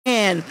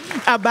again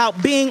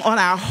about being on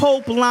our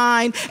Hope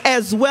line,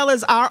 as well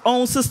as our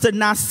own sister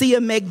Nasia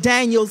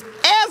McDaniels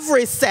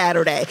every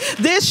Saturday.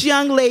 This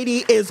young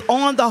lady is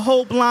on the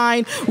Hope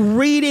line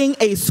reading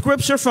a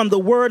scripture from the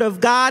Word of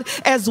God,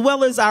 as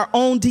well as our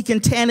own Deacon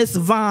Tanis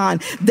Vaughn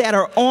that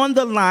are on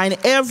the line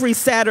every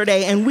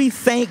Saturday. And we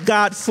thank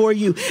God for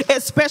you,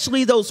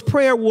 especially those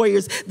prayer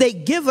warriors. They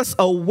give us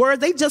a word.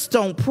 They just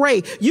don't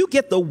pray. You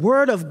get the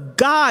Word of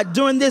God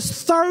during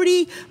this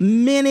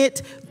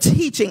 30-minute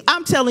teaching.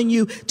 I'm telling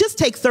you, just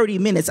take 30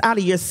 minutes out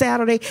of your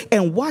Saturday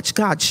and watch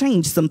God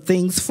change some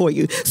things for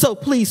you. So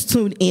please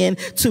tune in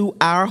to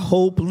our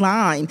Hope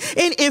line.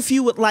 And if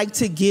you would like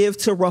to give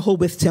to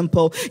Rehoboth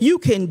Temple, you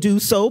can do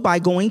so by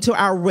going to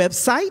our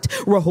website,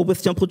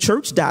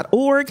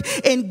 RehobothTempleChurch.org,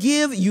 and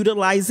give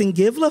utilizing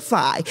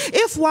Givelify.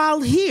 If while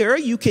here,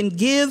 you can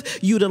give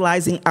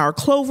utilizing our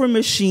Clover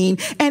machine.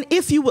 And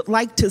if you would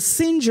like to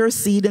send your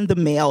seed in the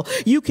mail,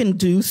 you can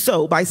do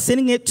so by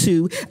sending it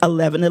to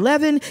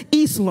 1111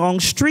 East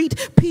Long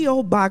Street,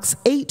 P.O. Box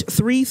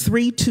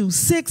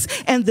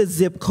 83326, and the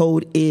zip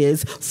code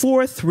is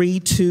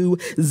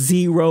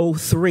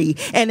 43203.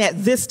 And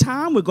at this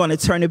time, we're going to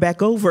turn it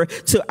back over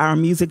to our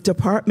music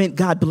department.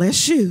 God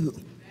bless you.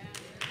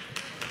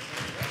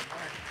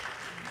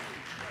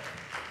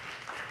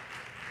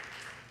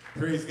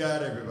 Praise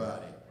God,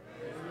 everybody.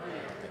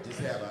 I just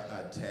have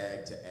a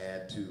tag to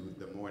add to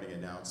the morning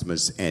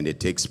announcements, and it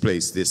takes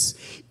place this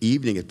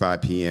evening at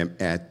 5 p.m.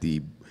 at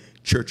the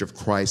Church of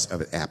Christ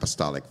of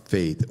Apostolic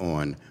Faith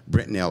on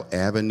Brentnell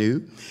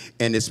Avenue,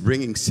 and it's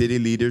bringing city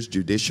leaders,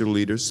 judicial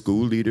leaders,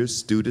 school leaders,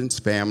 students,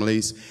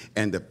 families,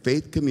 and the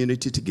faith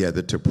community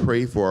together to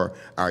pray for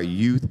our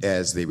youth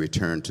as they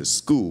return to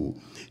school.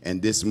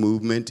 And this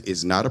movement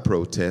is not a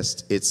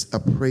protest, it's a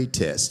pray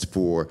test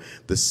for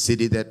the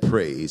city that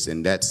prays,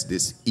 and that's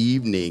this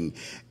evening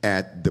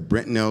at the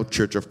Brentnell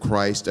Church of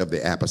Christ of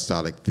the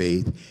Apostolic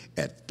Faith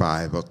at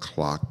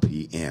 5:00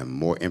 p.m.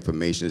 More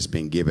information is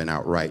being given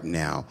out right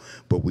now,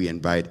 but we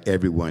invite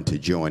everyone to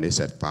join us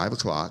at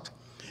 5:00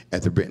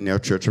 at the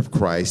Brentnell Church of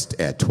Christ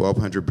at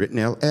 1200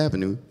 Brentnell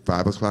Avenue,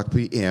 5:00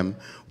 p.m.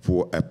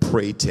 for a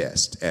pray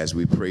test as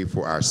we pray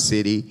for our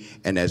city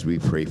and as we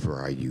pray for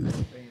our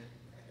youth.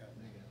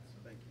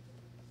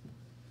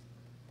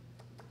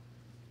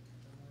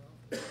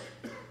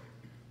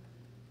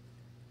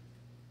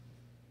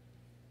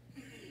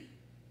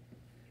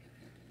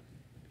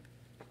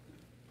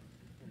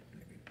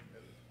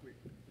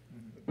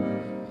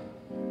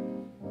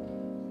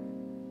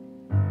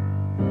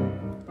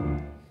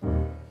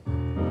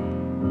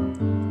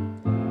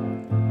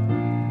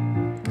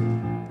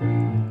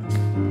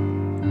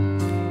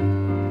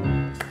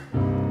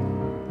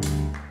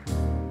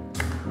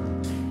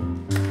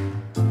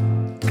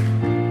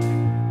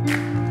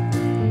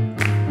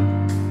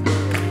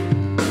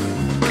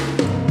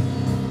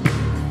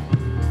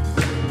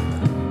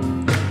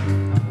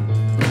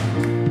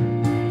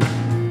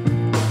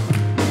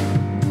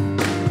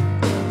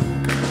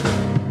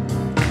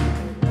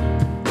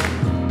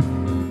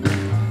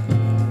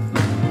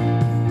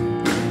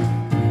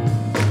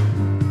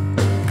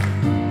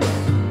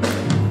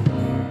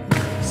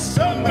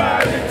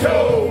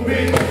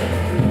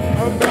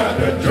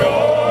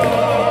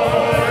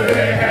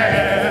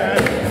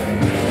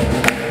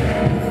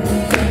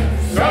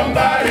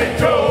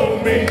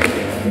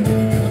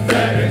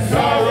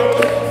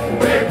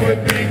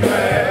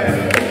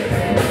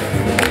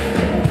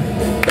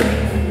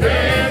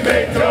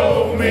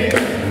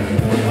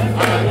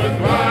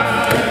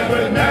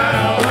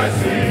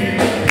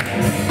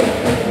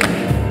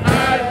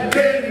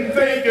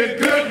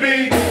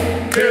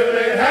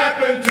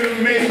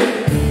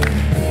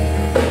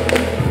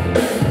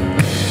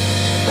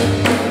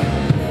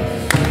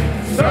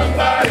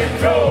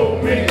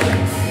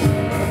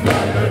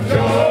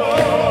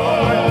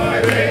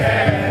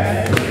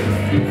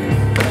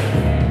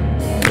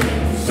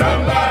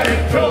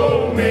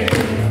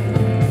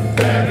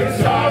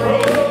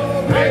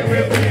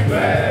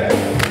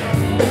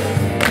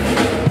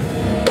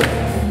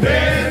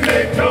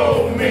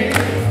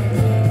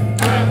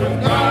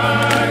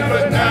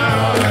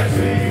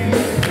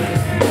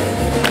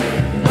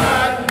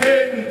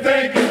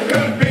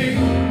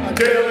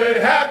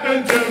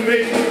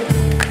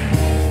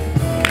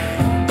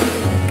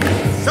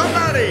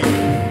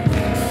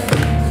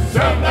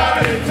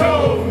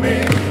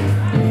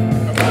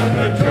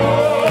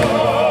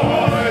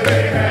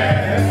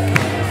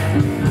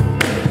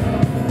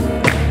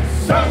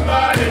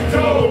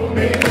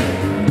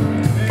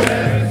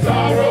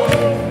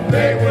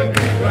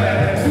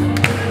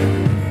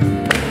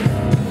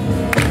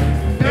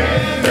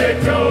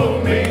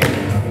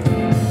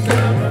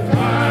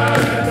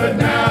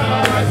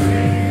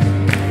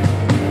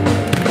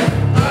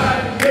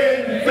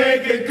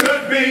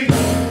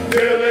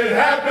 Till it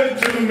happened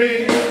to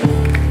me.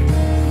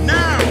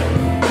 Now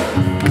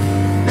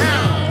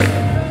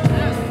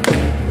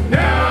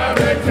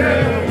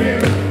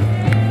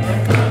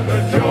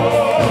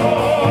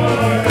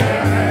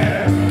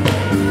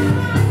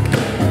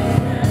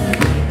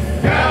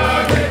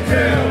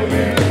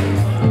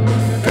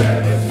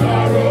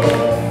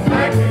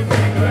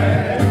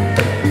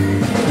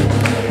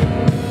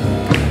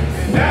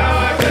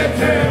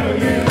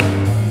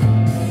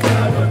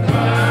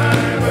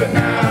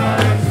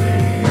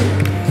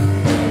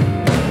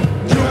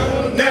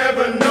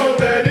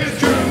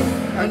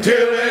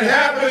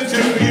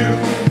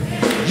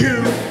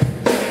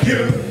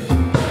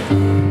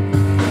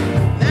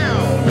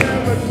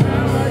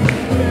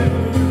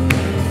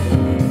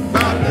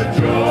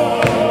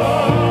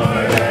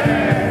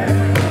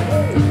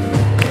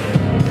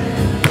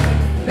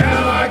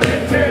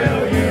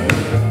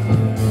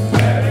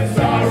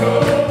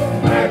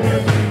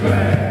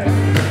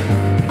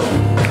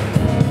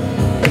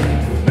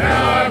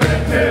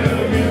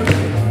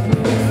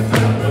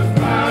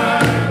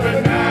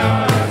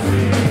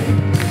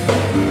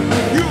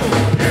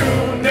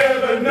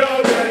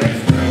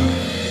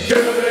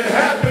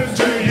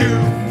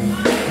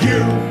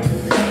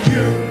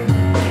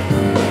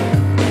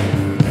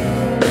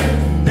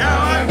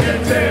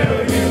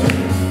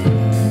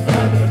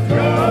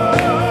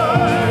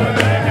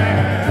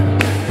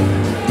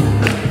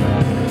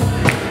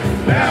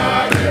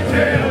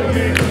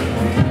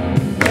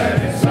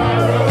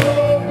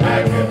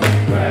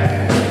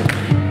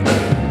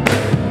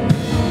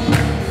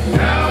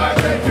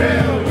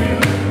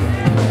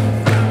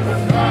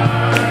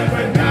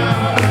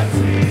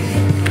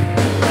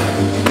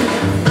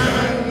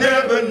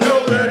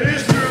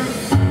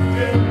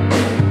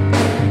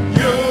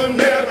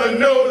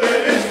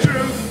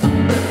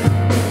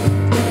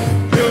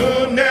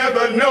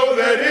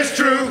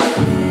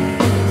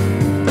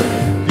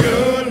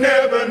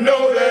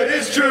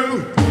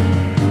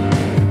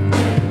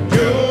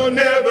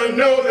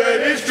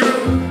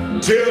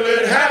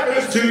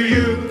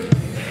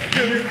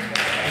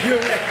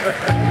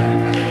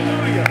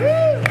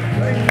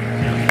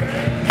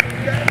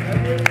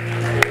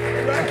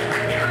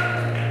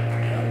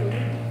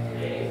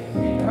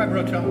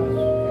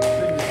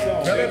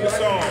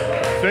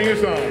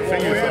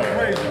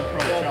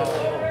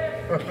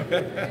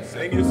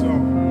Sing your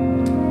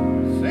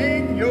song.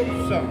 Sing your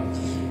song.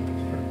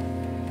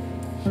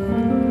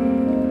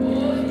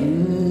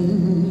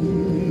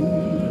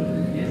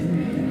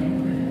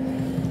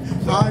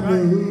 I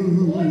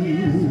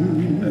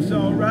knew. That's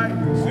all right.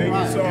 Sing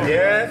your song.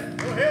 Yes.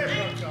 Go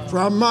ahead,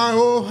 From my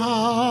old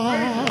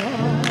heart.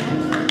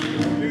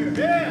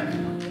 yeah.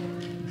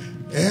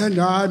 And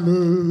I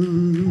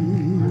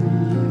moved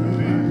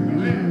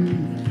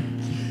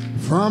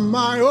from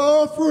my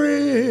old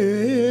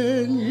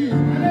friend.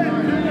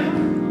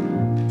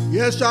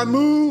 Yes, I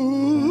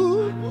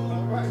moved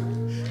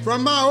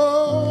from my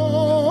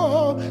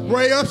old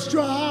way of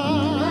strife.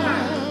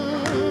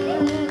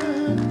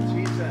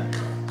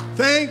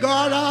 Thank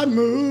God I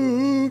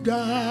moved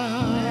out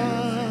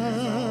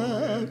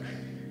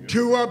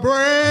to a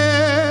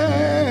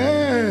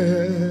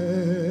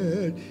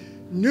brand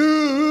new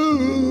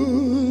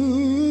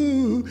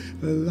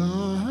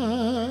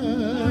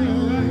life.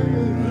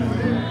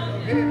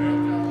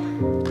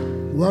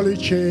 Well, he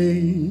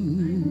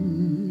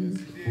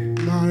changed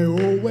my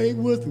old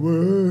wayward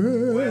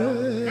world,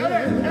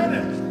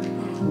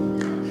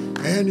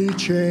 and he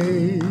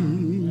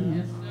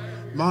changed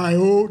my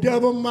old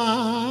devil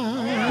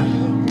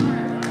mind.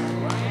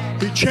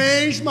 He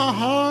changed my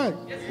heart,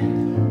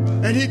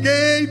 and he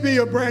gave me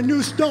a brand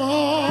new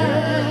start.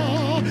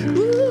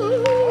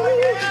 Ooh,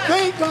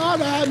 thank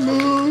God I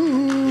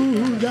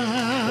moved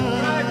out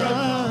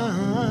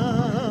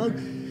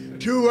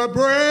to a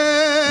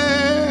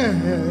brand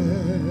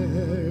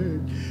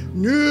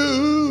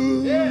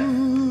new life.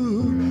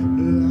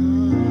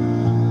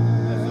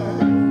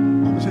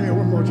 I'm going to say it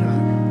one more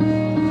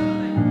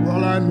time.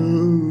 Well, I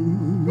moved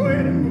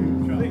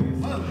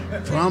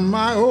from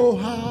my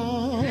old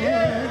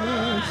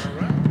house,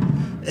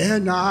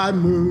 and I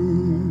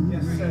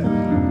moved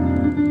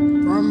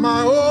from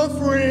my old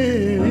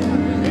friend.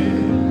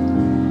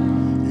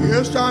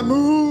 Yes, I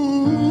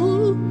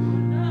moved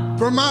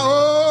from my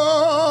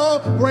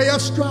old way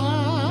of strife.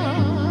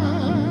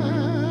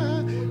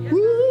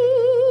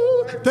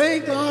 Ooh,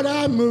 thank God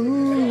I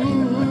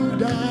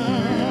moved out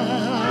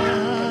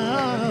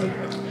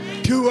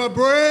to a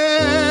brand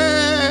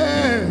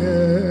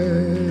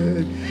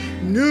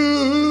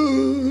new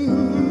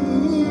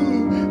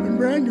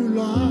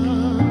life.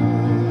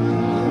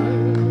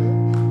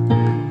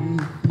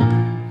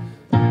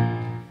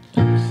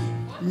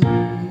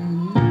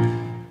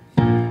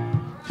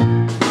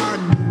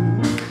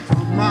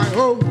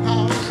 Old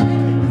house,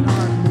 and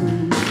I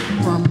moved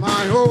from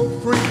my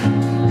old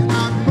friend, and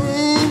I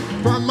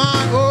moved from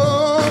my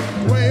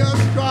old way of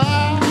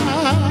strife.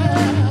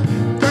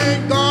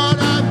 Thank God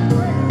I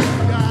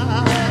moved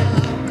out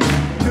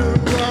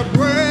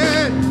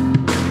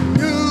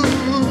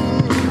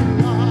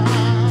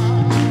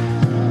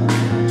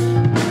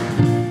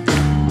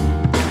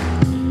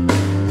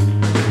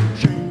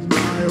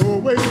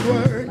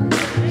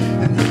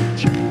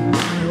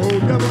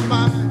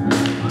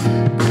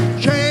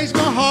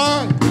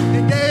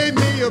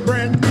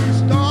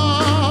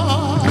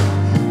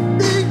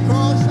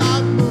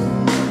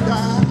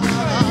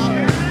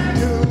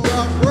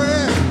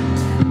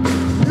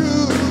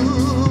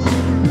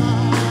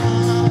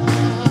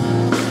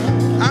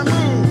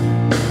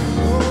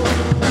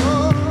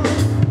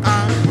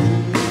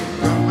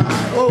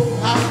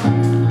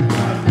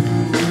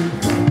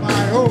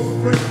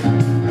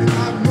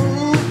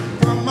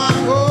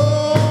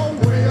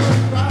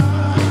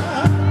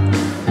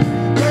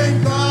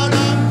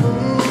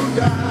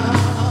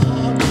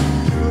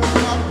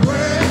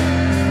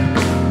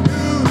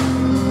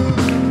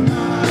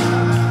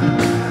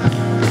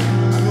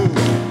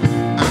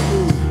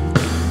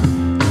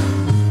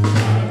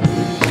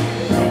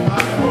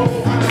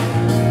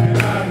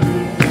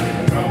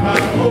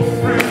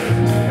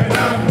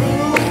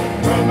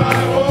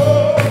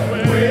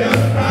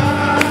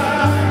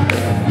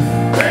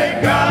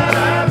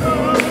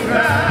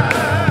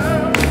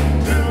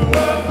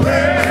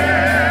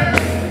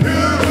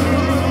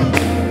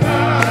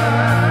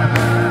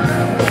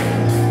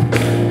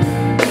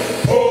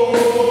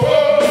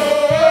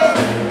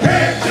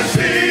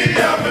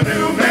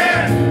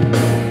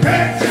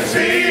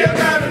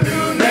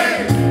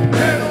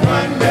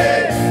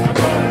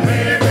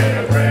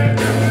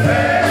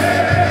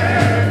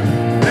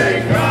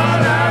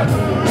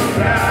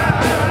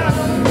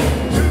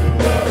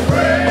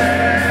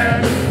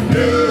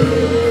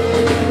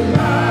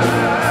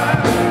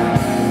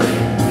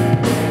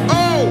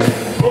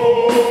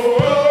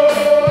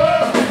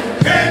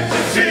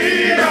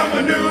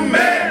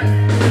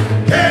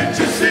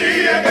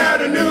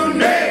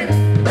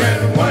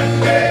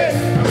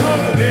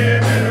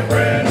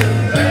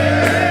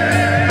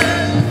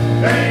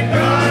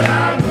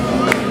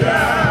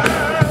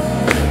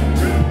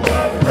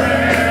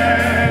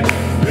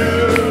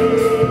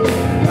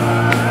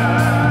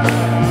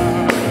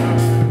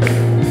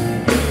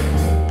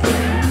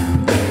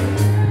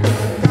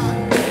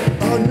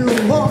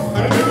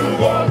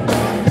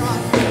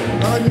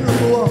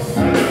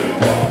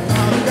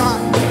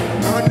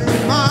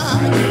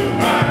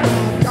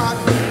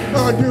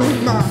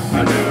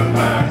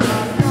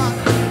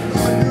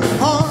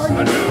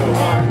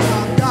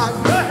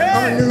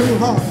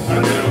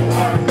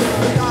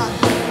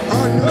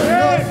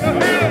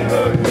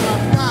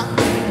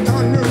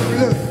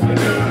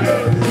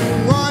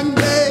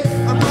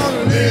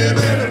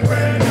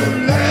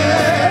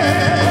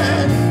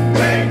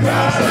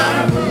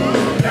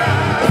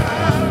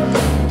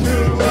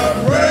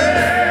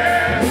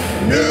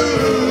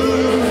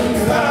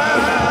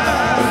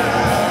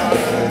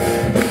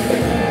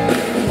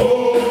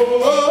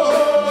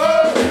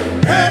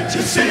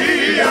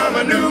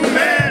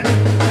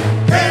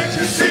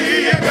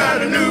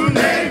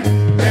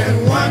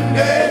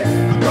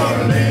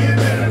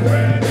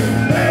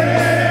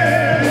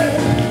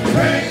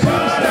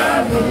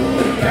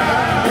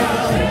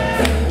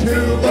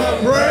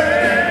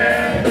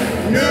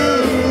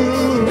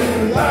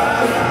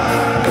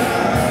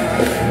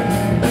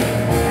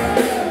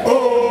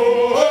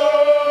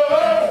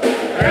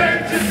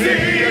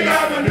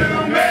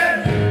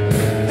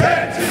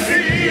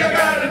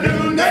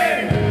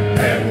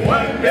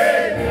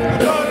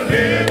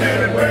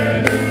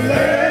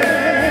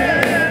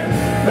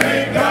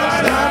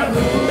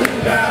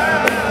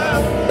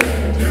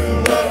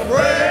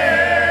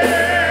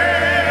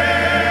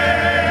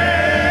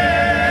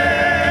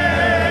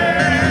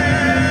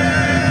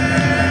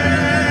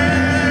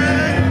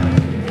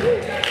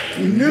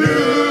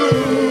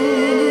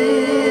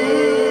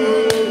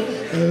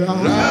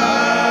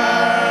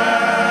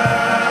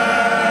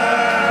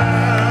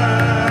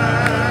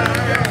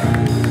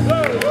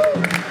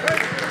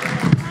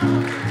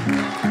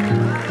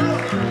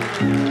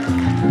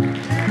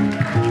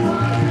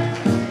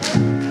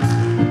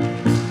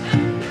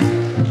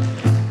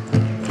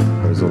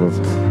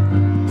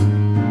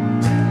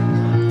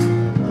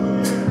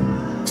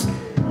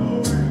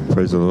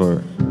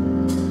Lord.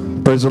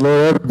 Praise the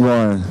Lord,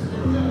 everyone.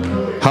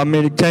 How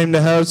many came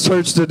to house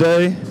church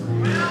today?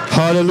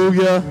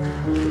 Hallelujah.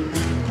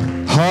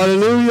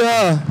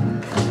 Hallelujah.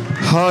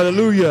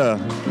 Hallelujah.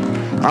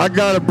 I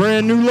got a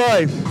brand new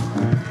life.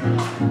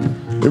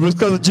 It was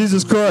because of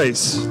Jesus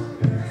Christ.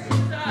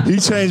 He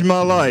changed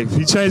my life.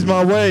 He changed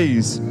my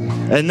ways.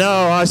 And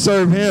now I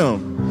serve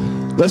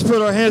him. Let's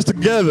put our hands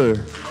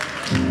together.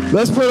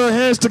 Let's put our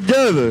hands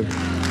together.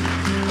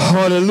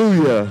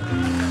 Hallelujah.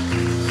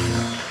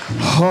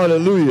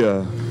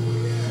 Hallelujah.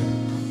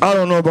 I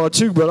don't know about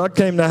you, but I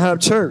came to have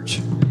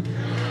church.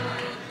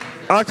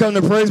 I come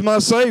to praise my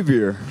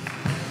Savior.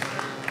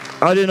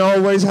 I didn't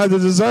always have the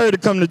desire to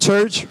come to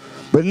church,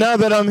 but now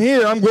that I'm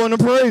here, I'm going to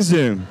praise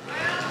him.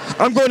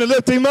 I'm going to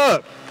lift him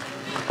up.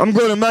 I'm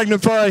going to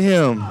magnify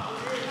him.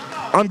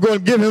 I'm going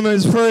to give him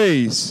his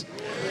praise,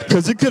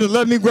 because he could have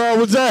left me where I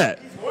was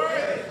at,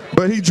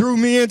 but he drew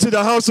me into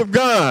the house of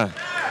God.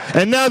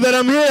 And now that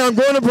I'm here, I'm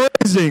going to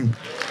praise him.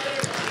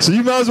 So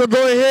you might as well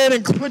go ahead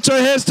and put your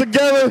hands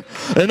together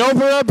and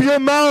open up your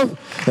mouth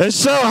and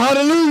shout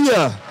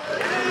hallelujah.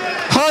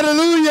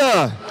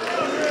 Hallelujah.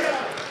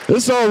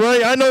 It's all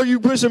right. I know you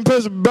wishing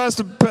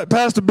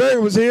Pastor Barry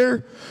was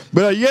here,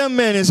 but a young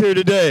man is here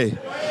today.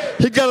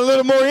 He got a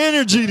little more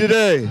energy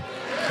today.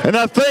 And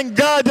I thank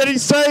God that he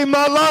saved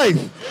my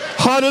life.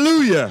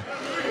 Hallelujah.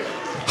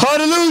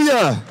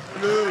 Hallelujah.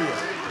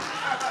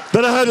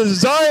 That I had a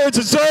desire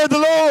to serve the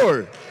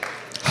Lord.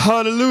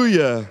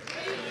 Hallelujah.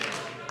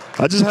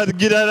 I just had to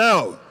get that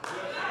out.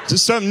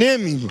 Just something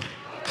in me.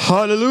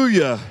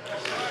 Hallelujah.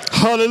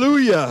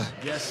 Hallelujah.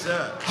 Yes,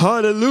 sir.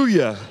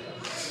 Hallelujah.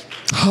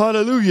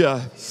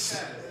 Hallelujah.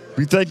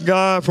 We thank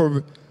God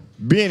for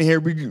being here.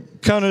 We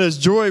count it as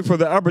joy for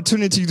the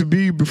opportunity to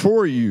be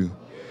before you.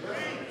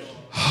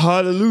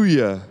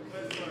 Hallelujah.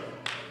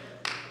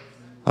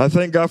 I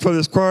thank God for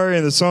this choir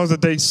and the songs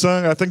that they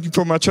sung. I thank you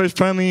for my church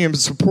family and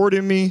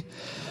supporting me.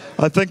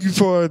 I thank you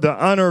for the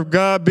honor of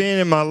God being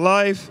in my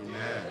life.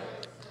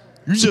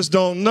 You just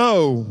don't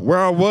know where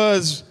I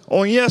was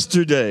on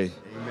yesterday.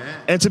 Amen.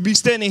 And to be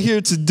standing here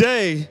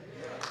today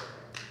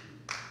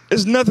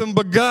is nothing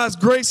but God's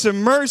grace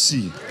and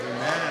mercy.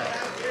 Amen.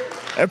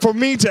 And for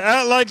me to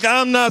act like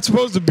I'm not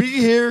supposed to be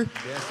here,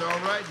 that's all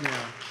right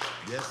now.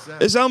 Yes, sir.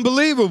 It's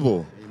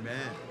unbelievable.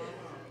 Amen.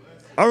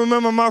 I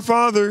remember my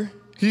father,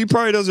 he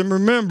probably doesn't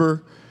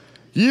remember,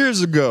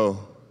 years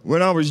ago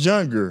when I was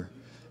younger,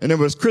 and it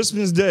was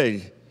Christmas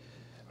Day,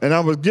 and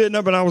I was getting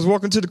up and I was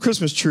walking to the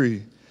Christmas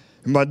tree.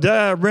 And my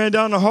dad ran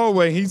down the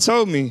hallway. He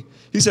told me,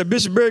 he said,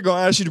 Bishop Barry going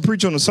to ask you to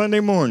preach on a Sunday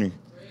morning.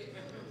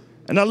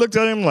 And I looked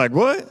at him like,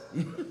 what?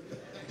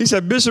 He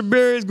said, Bishop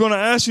Barry is going to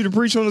ask you to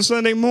preach on a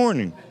Sunday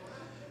morning.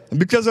 And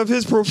because of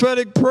his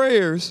prophetic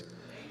prayers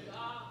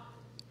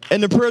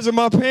and the prayers of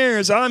my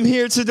parents, I'm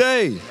here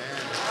today.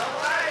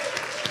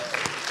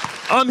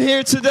 I'm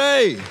here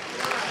today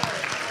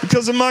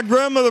because of my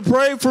grandmother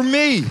prayed for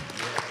me.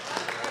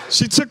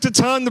 She took the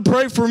time to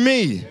pray for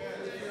me.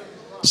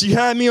 She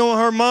had me on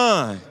her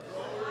mind.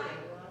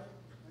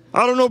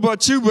 I don't know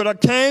about you, but I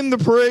came to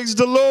praise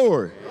the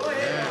Lord.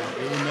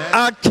 Amen.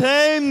 I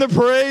came to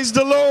praise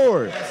the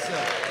Lord. Yes,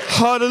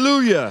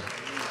 hallelujah.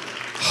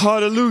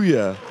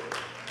 Hallelujah.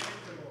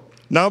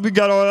 Now we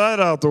got all that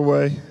out the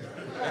way.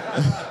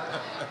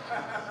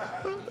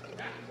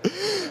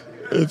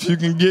 If you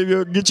can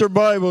get your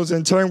Bibles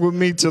and turn with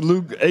me to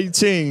Luke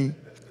 18.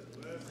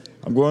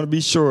 I'm going to be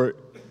short,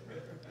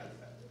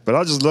 but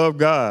I just love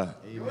God.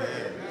 Amen.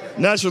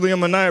 Naturally,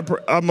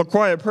 I'm a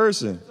quiet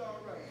person.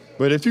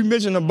 But if you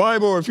mention the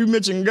Bible or if you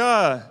mention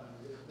God,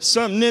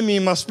 something in me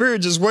in my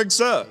spirit just wakes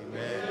up.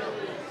 Amen.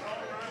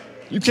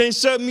 You can't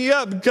shut me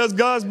up because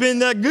God's been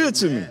that good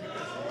to me.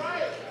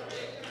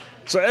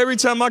 So every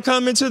time I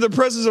come into the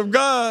presence of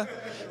God,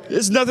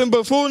 it's nothing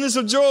but fullness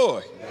of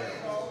joy.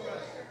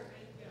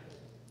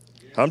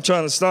 I'm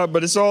trying to stop,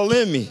 but it's all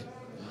in me.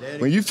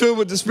 When you feel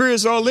with the Spirit,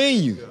 it's all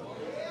in you.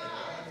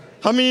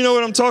 How many of you know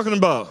what I'm talking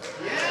about?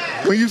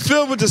 When you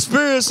feel with the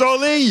Spirit, it's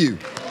all in you.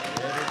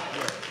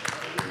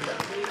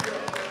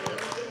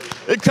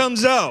 It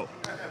comes out.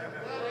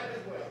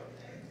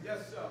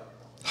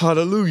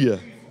 Hallelujah.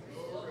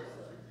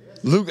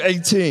 Luke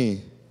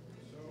 18.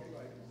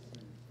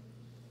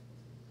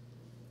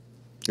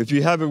 If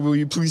you have it, will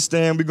you please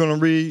stand? I'm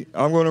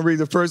going to read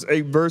the first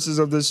 8 verses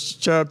of this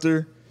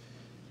chapter,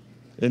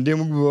 and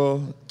then we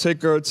will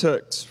take our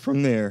text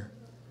from there.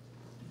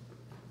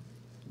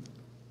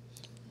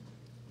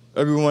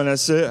 Everyone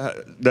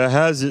that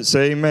has it,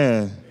 say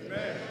amen.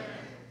 Amen.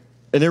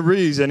 And it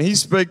reads, and he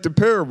spake the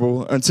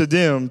parable unto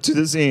them to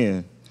this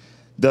end,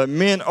 that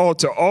men ought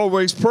to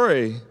always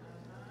pray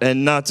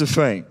and not to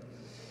faint,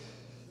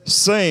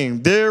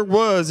 saying, there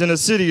was in a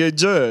city a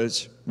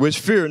judge which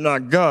feared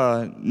not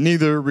God,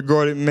 neither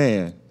regarded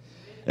man.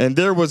 And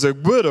there was a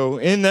widow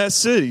in that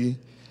city,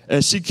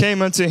 and she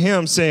came unto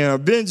him, saying,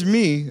 avenge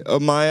me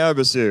of my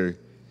adversary.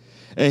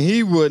 And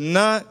he would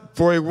not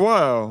for a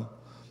while,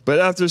 but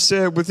after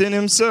said within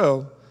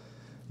himself,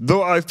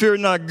 though I fear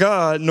not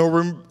God,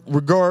 nor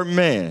regard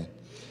man,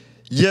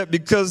 yet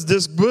because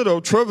this widow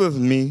troubleth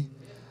me,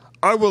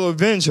 I will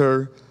avenge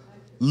her,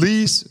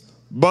 lest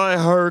by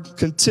her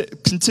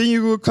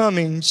continual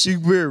coming she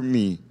weary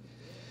me.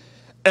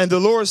 And the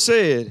Lord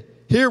said,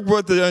 hear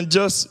what the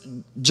unjust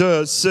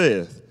judge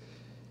saith.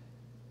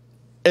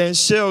 And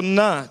shall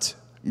not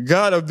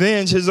God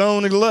avenge his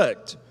own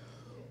elect,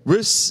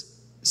 which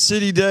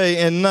city day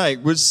and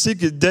night, which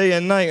seeketh day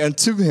and night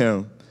unto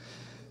him,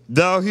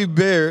 though he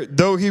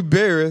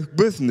beareth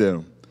with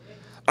them?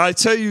 I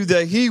tell you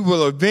that he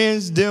will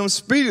avenge them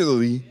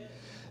speedily.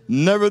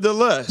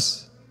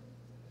 Nevertheless,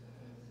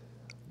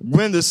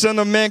 when the Son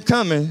of Man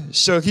cometh,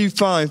 shall he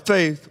find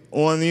faith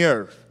on the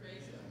earth?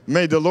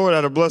 May the Lord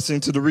add a blessing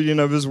to the reading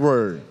of his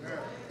word.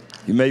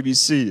 You may be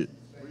seated.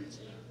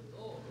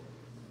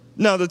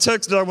 Now, the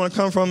text that I want to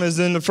come from is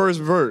in the first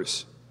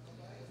verse.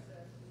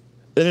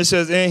 And it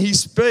says, and he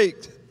spake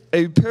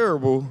a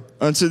parable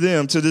unto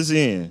them to this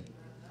end,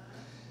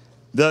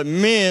 that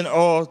men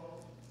ought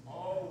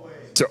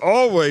to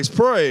always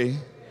pray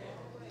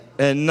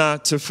and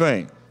not to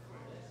faint.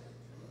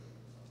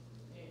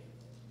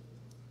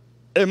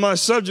 And my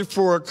subject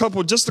for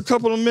just a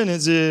couple of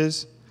minutes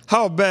is,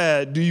 how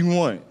bad do you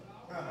want it?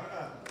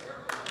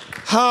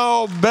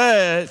 How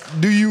bad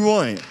do you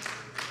want it?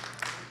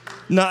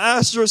 Now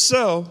ask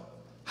yourself,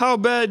 how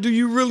bad do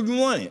you really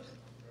want it?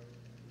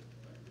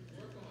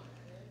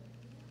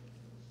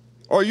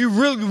 Are you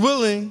really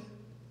willing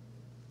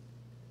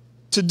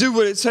to do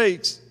what it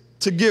takes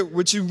to get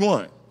what you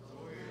want?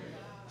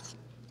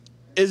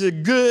 Is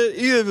it good,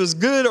 either if it's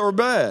good or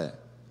bad?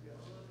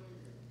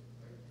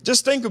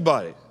 Just think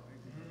about it.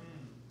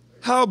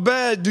 How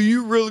bad do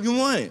you really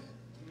want it?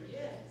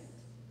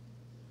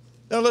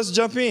 Now let's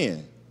jump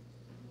in.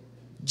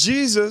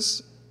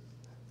 Jesus'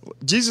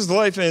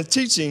 life and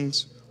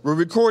teachings were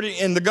recorded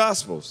in the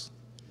Gospels.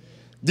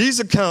 These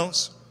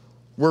accounts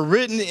were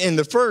written in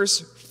the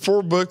first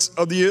 4 books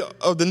of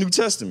the New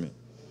Testament.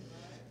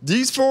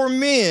 These 4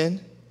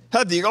 men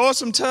had the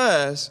awesome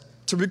task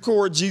to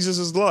record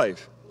Jesus'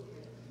 life.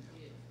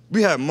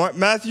 We have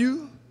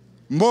Matthew,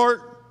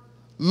 Mark,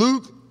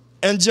 Luke,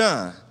 and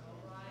John.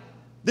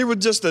 They were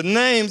just the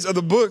names of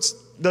the books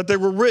that they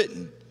were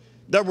written,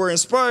 that were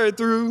inspired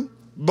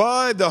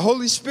by the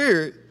Holy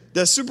Spirit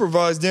that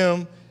supervised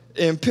them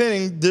in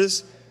penning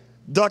these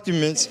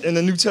documents in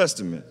the New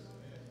Testament.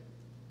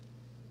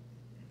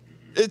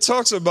 It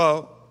talks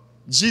about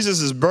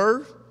Jesus'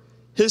 birth,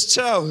 his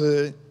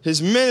childhood,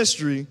 his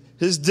ministry,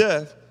 his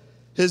death,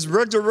 his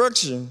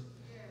resurrection,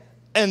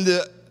 and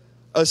the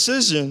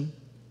ascension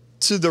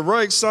to the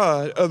right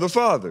side of the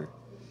Father.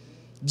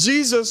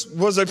 Jesus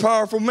was a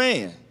powerful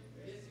man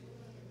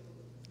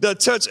that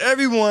touched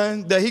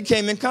everyone that he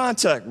came in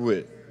contact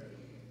with,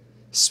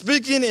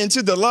 speaking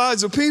into the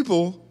lives of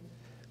people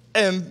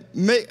and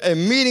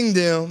meeting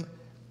them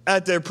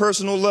at their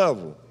personal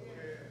level,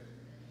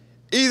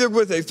 either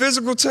with a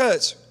physical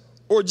touch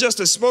or just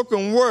a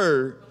spoken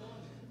word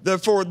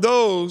that for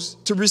those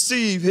to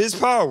receive his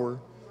power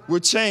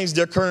would change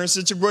their current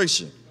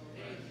situation.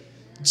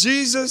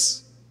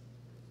 Jesus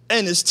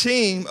and his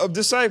team of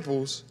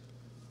disciples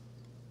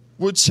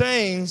would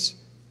change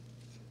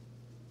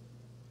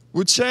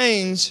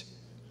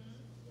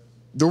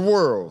the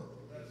world.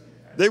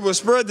 They would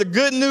spread the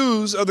good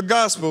news of the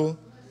gospel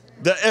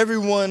that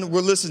everyone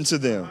would listen to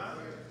them.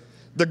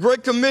 The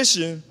Great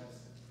Commission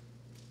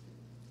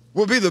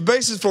will be the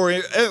basis for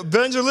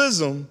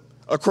evangelism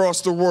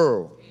across the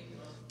world.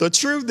 The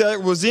truth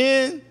that was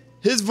in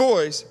his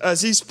voice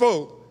as he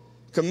spoke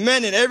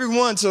commanded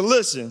everyone to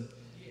listen,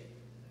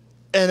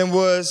 and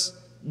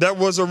that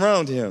was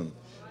around him.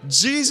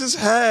 Jesus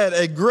had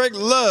a great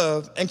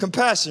love and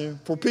compassion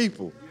for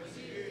people.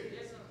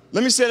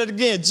 Let me say that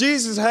again.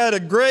 Jesus had a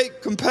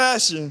great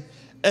compassion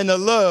and a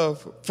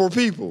love for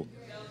people.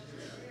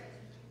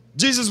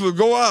 Jesus would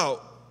go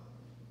out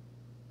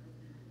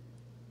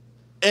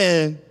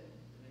and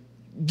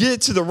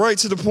get to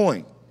the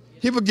point.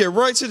 He would get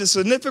right to the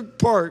significant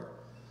part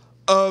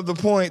of the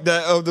point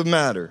of the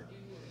matter.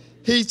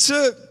 He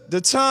took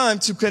the time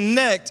to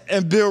connect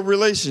and build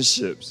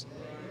relationships.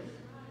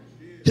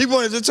 He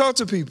wanted to talk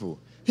to people.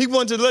 He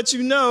wanted to let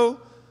you know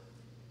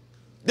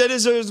that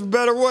there's a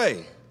better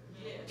way.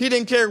 He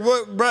didn't care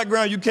what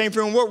background you came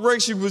from, what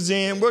race you was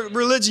in, what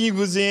religion you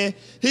was in.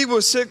 He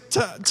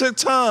took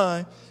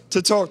time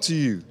to talk to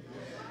you.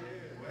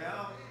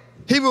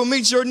 He will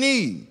meet your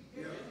need.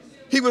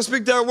 He will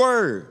speak that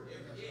word.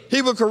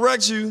 He will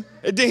correct you,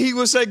 and then he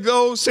will say,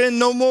 go, sin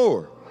no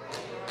more.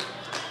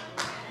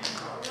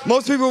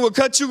 Most people will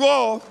cut you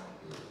off,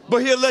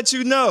 but he'll let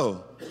you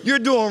know you're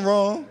doing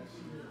wrong.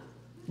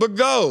 But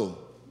go.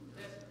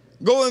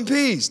 Go in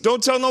peace.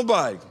 Don't tell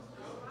nobody.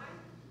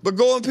 But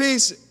go in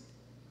peace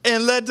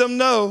and let them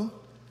know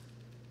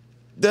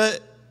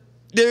that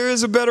there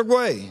is a better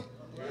way.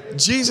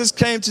 Jesus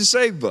came to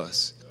save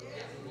us.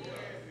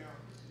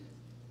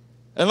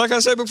 And like I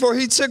said before,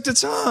 he took the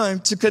time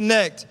to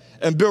connect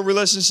and build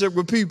relationship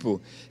with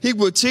people. He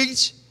will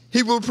teach.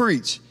 He will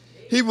preach.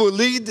 He will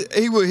lead.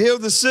 He will heal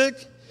the sick,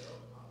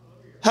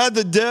 have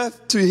the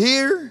deaf to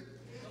hear,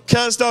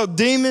 cast out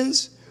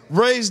demons,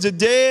 raise the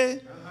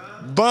dead,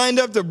 bind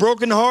up the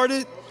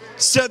brokenhearted,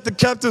 set the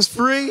captives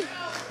free,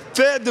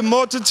 fed the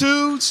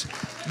multitudes,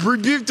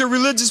 rebuked the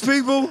religious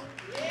people.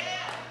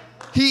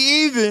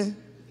 He even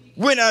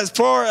went as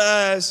far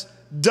as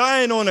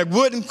dying on a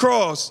wooden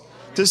cross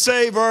to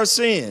save our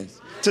sins,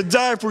 to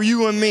die for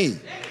you and me.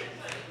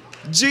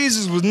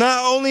 Jesus was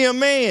not only a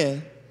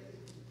man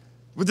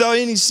without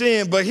any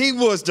sin, but he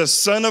was the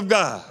Son of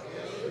God.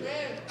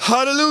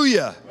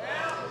 Hallelujah.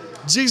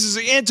 Jesus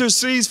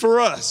intercedes for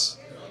us.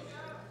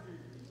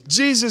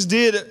 Jesus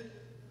did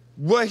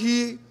what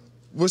he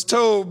was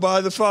told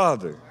by the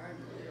Father.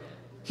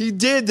 He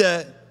did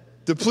that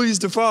to please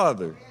the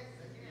Father.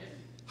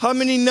 How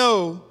many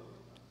know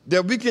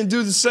that we can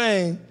do the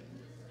same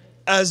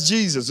as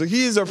Jesus? So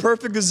he is a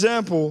perfect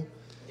example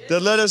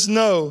that let us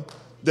know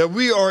that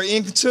we are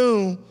in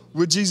tune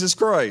with Jesus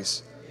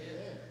Christ.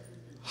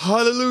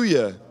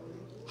 Hallelujah.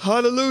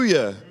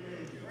 Hallelujah.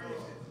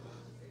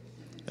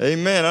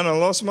 Amen. I done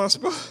lost my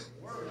spot.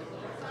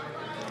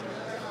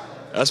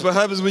 That's what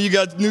happens when you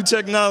got new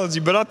technology.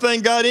 But I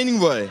thank God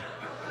anyway.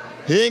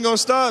 He ain't going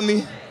to stop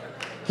me.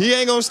 He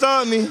ain't going to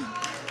stop me.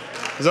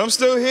 Because I'm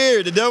still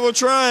here. The devil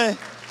trying.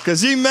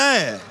 Because he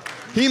mad.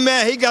 He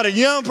mad. He got a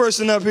young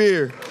person up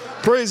here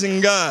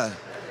praising God.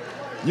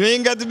 You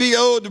ain't got to be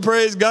old to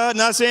praise God.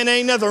 Not saying there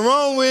ain't nothing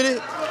wrong with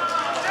it.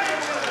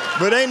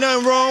 But ain't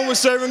nothing wrong with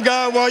serving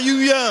God while you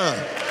young.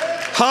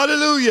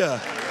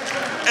 Hallelujah.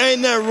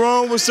 Ain't nothing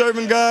wrong with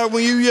serving God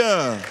when you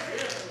young.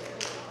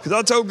 Because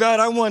I told God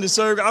I wanted to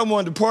serve. I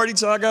wanted to party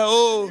till I got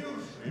old,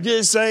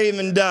 get saved,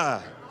 and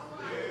die.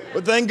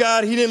 But thank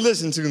God he didn't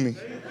listen to me.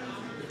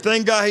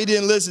 Thank God he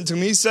didn't listen to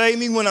me. He saved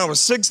me when I was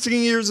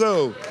 16 years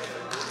old.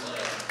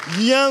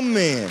 Young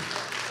man.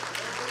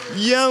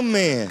 Young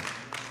man.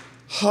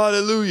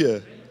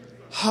 Hallelujah.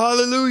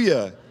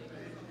 Hallelujah.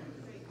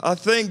 I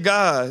thank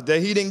God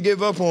that he didn't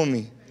give up on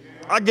me.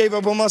 I gave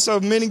up on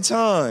myself many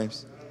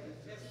times,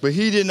 but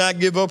he did not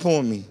give up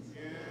on me.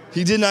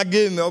 He did not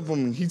give up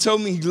on me. He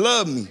told me he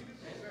loved me.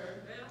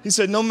 He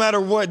said, no matter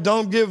what,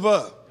 don't give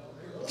up.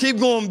 Keep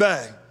going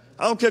back.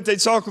 I don't care if they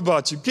talk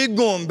about you. Keep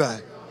going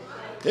back.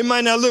 It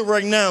might not look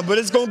right now, but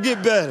it's going to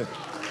get better.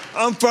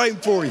 I'm fighting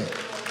for you.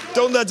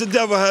 Don't let the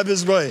devil have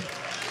his way.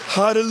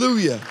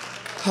 Hallelujah.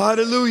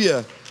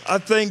 Hallelujah. I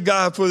thank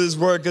God for this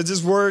word because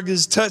this word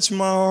has touched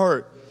my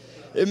heart.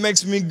 It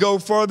makes me go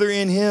farther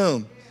in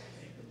him.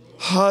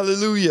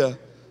 Hallelujah.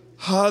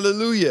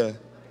 Hallelujah.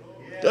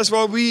 That's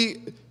why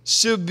we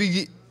should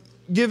be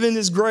given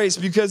his grace,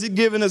 because he's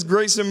given us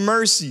grace and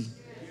mercy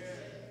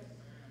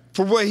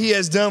for what he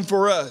has done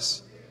for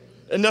us.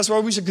 And that's why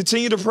we should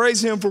continue to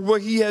praise him for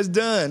what he has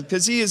done,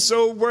 because he is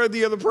so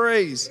worthy of the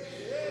praise.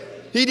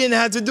 He didn't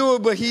have to do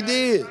it, but he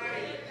did.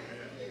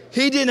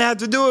 He didn't have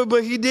to do it,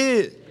 but he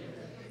did.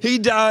 He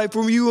died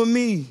for you and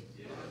me.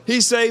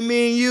 He saved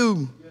me and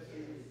you.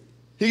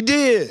 He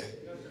did.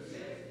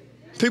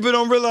 People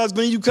don't realize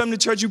when you come to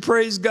church, you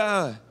praise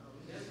God.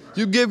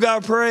 You give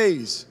God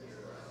praise.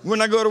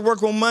 When I go to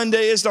work on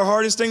Monday, it's the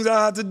hardest things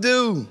I have to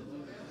do.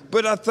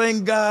 But I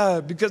thank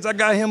God because I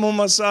got him on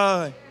my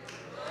side.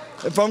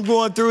 If I'm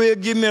going through, he'll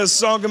give me a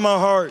song in my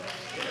heart.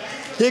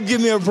 He'll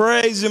give me a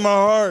praise in my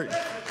heart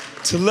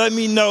to let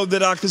me know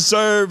that I can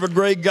serve a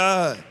great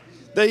God,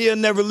 that he'll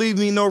never leave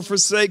me nor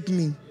forsake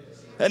me.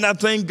 And I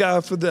thank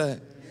God for that.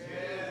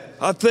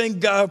 I thank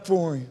God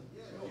for him.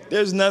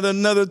 There's not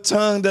another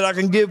tongue that I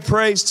can give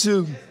praise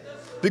to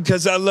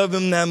because I love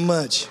him that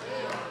much.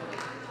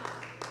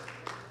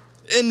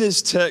 In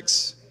this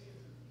text,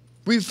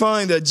 we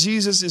find that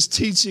Jesus is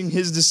teaching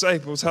his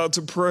disciples how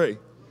to pray.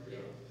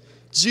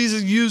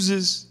 Jesus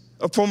uses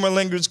a form of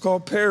language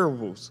called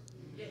parables.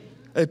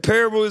 A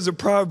parable is a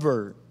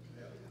proverb,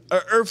 an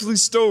earthly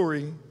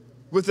story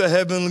with a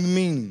heavenly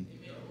meaning.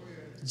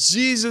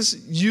 Jesus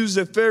used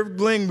a favorite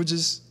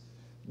languages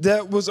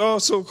that was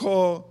also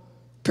called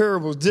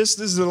parables. This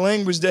is the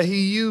language that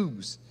he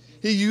used.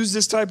 He used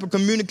this type of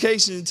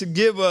communication to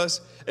give us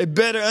a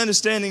better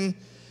understanding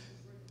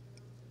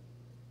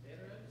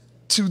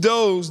to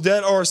those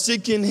that are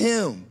seeking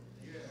him.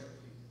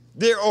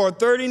 There are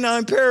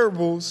 39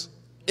 parables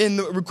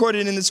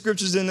recorded in the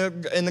scriptures in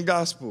the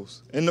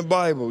Gospels, in the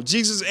Bible.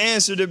 Jesus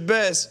answered it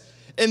best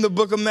in the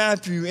book of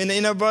Matthew. And the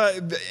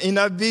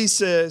NIV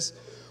says,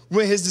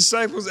 when his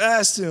disciples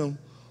asked him,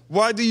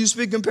 why do you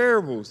speak in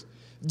parables?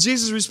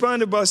 Jesus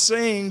responded by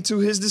saying to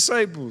his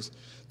disciples,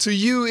 to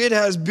you it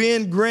has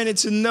been granted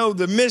to know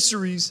the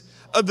mysteries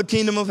of the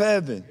kingdom of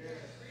heaven.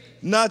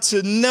 Not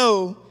to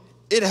know,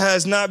 it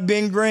has not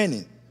been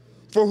granted.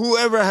 For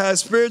whoever has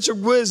spiritual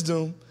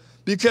wisdom,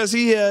 because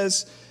he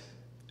is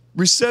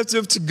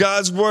receptive to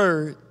God's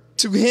word,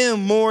 to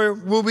him more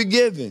will be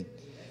given,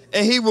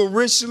 and he will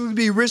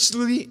be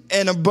richly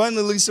and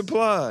abundantly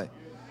supplied.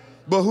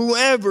 But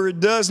whoever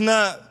does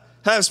not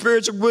have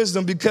spiritual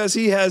wisdom, because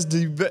he has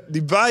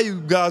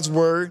devalued God's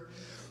word,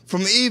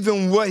 from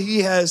even what he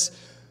has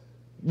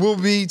will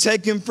be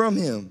taken from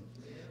him.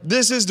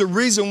 This is the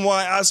reason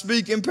why I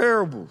speak in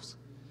parables.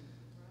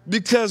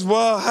 Because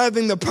while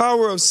having the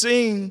power of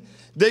seeing,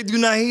 they do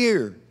not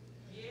hear,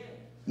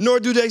 nor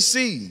do they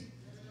see.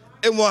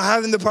 And while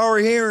having the power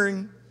of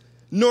hearing,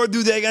 nor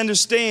do they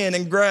understand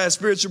and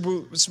grasp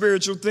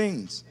spiritual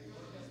things.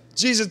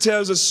 Jesus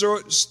tells a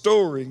short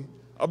story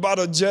about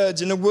a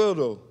judge and a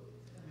widow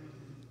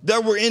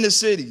that were in the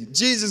city.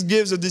 Jesus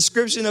gives a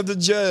description of the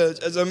judge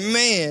as a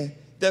man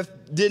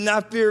that did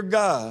not fear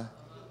God,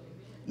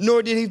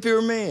 nor did he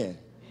fear man.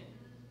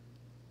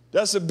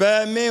 That's a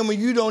bad man when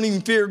you don't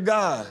even fear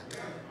God,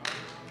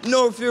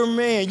 nor fear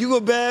man. You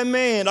a bad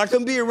man. I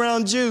couldn't be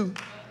around you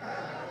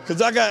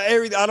because I got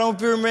everything. I don't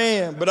fear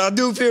man, but I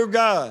do fear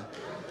God.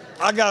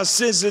 I got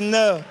sense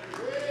enough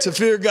to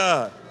fear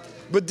God.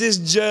 But this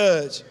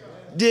judge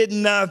did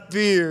not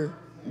fear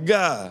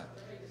God.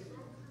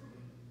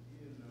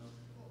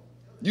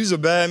 You's a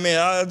bad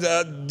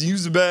man.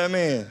 You's a bad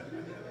man.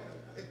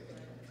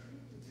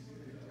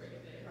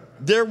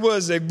 There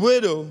was a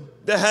widow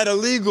that had a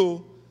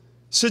legal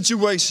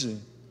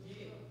situation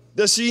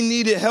that she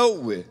needed help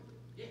with.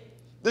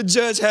 The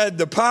judge had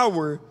the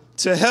power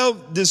to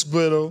help this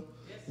widow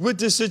with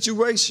this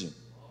situation.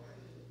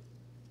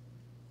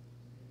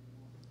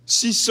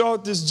 She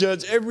sought this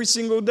judge every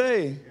single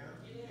day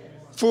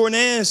for an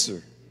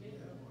answer.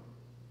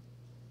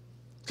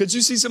 Could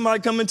you see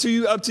somebody coming to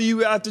you, up to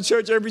you after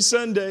church every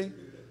Sunday,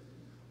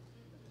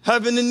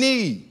 having a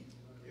need?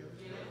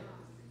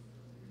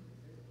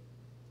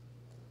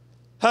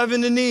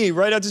 Having a need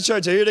right after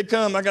church. Here they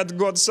come. I got to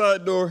go out the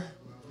side door.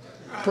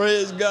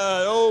 Praise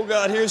God. Oh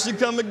God, here she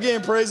come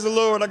again. Praise the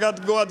Lord. I got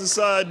to go out the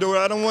side door.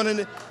 I don't want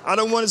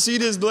to see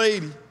this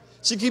lady.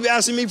 She keep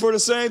asking me for the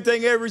same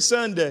thing every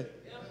Sunday.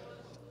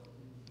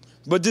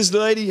 But this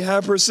lady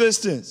had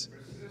persistence.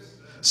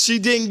 She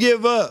didn't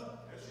give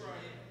up.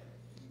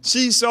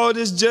 She saw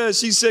this judge.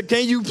 She said,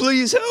 "Can you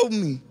please help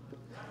me?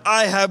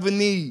 I have a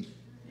need."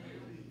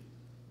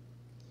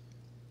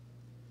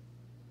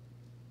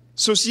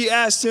 So she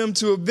asked him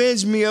to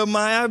avenge me of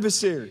my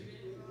adversary.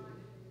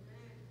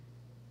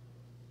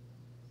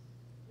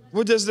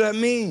 What does that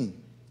mean?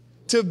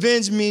 To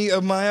avenge me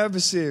of my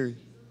adversary.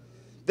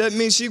 That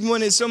means she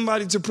wanted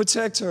somebody to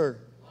protect her,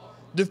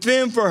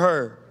 defend for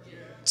her,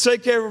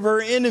 take care of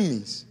her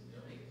enemies.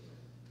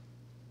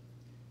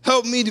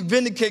 Help me to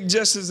vindicate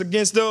justice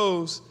against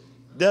those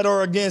that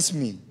are against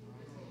me.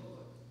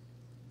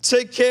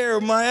 Take care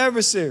of my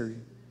adversary.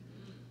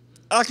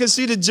 I can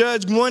see the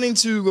judge wanting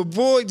to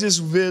avoid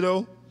this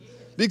widow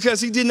because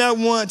he did not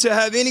want to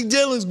have any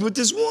dealings with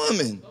this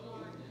woman.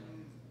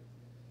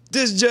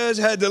 This judge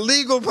had the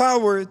legal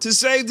power to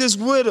save this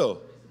widow,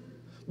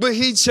 but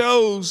he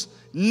chose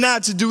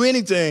not to do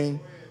anything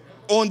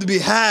on the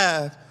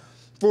behalf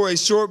for a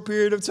short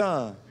period of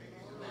time.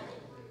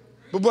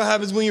 But what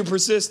happens when you're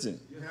persistent?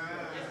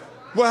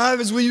 What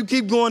happens when you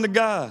keep going to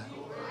God?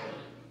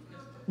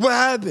 What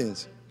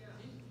happens?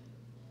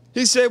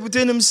 He said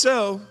within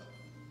himself,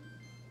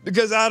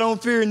 because I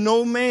don't fear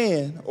no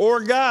man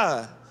or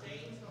God,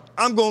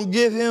 I'm going to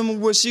give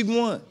him what she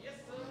wants.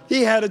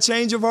 He had a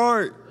change of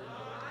heart.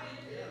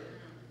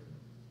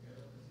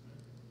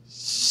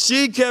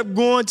 She kept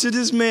going to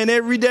this man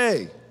every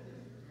day.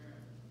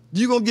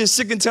 You're going to get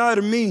sick and tired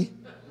of me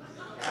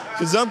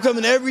because I'm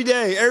coming every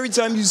day. Every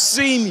time you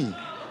see me,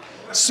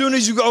 as soon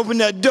as you open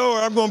that door,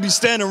 I'm going to be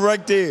standing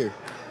right there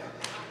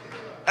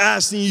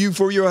asking you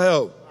for your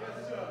help.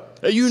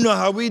 And you know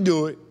how we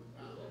do it.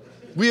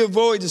 We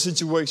avoid the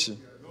situation.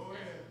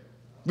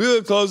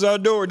 We'll close our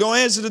door. Don't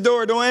answer the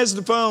door. Don't answer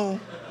the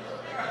phone.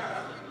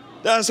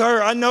 That's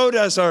her. I know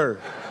that's her.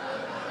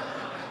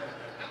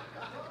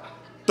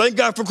 Thank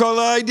God for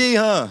caller ID,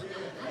 huh?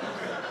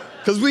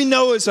 Because we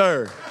know it's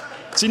her.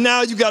 See,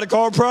 now you got to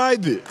call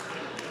private.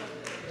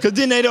 Because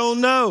then they don't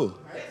know.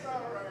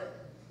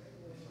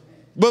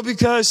 But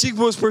because she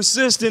was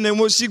persistent in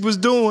what she was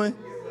doing,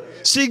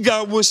 she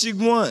got what she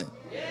wanted.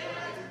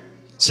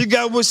 She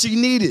got what she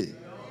needed.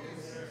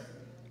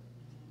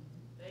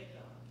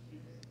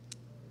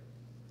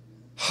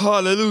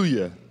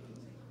 Hallelujah.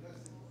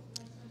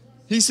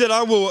 He said,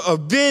 I will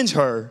avenge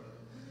her,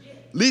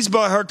 lest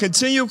by her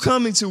continual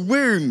coming to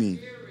weary me.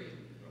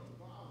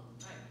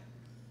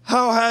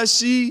 How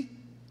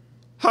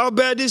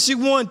bad did she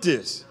want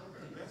this?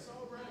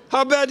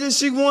 How bad did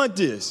she want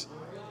this?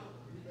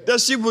 That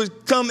she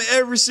would come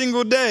every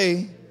single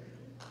day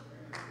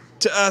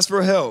to ask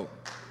for help.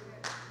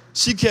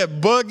 She kept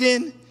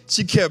bugging.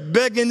 She kept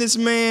begging this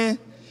man,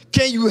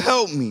 can you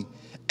help me?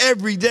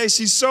 Every day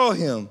she saw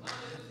him,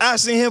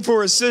 asking him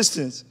for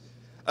assistance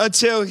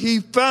until he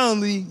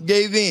finally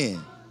gave in.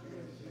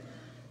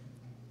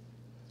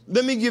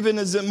 Let me give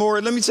it more.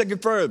 Let me take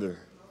it further.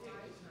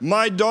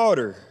 My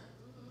daughter,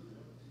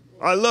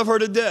 I love her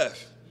to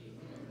death.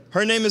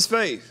 Her name is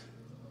Faith.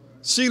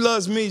 She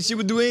loves me. She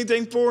would do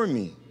anything for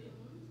me.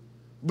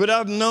 But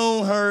I've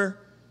known her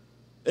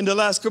in the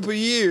last couple of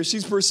years.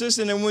 She's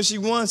persistent and when she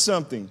wants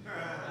something.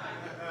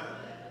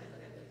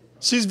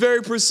 She's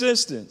very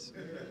persistent.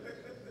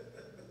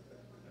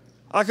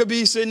 I could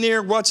be sitting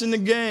there watching the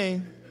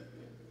game,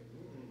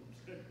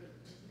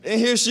 and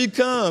here she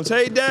comes.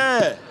 Hey,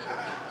 Dad,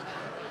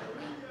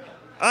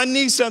 I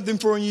need something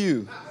from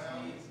you.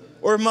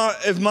 Or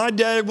if my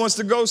dad wants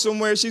to go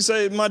somewhere,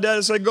 my dad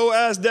would say, go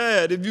ask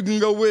Dad if you can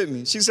go with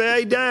me. She say,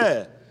 hey,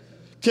 Dad,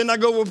 can I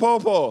go with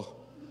Pawpaw?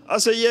 I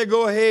say, yeah,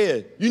 go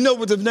ahead. You know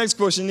what the next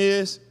question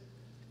is?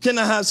 Can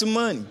I have some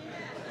money?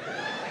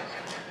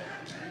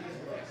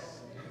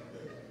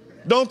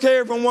 Don't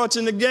care if I'm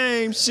watching the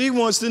game. She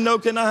wants to know,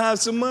 can I have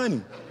some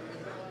money?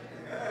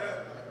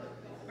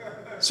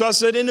 So I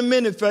said, in a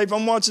minute, Faith,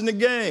 I'm watching the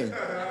game.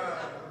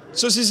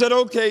 So she said,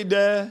 okay,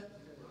 Dad.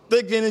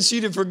 Thinking that she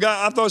didn't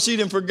forgot. I thought she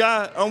didn't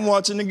forgot I'm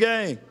watching the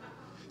game.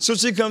 So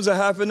she comes a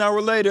half an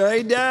hour later.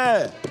 Hey,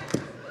 Dad,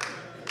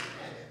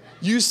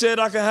 you said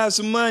I could have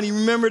some money.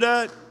 Remember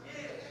that?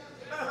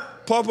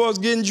 Papa's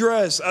getting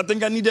dressed. I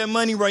think I need that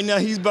money right now.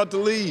 He's about to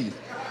leave.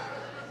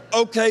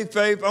 Okay,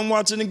 Faith, I'm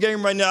watching the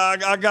game right now.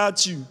 I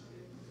got you.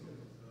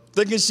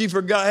 Thinking she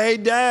forgot. Hey,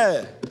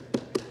 Dad.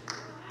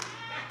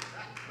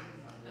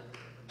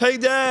 Hey,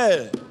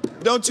 Dad,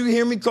 don't you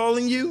hear me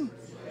calling you?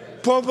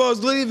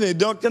 Papa's leaving.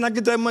 Can I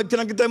get that money? Can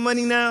I get that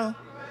money now?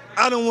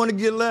 I don't want to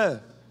get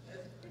left.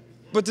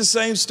 But the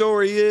same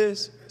story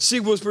is,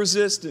 she was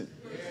persistent.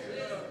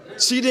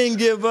 She didn't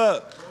give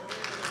up.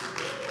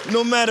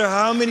 No matter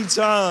how many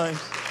times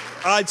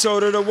I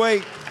told her to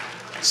wait,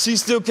 she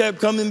still kept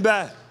coming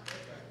back.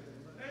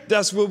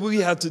 That's what we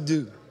have to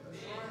do.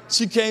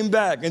 She came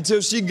back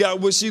until she got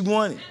what she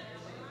wanted.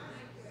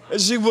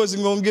 And she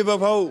wasn't going to give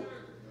up hope.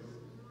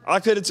 I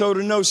could have told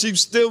her no. She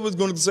still was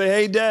going to say,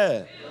 hey,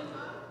 Dad.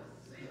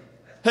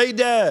 Hey,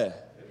 Dad.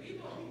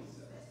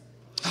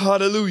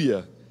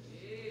 Hallelujah.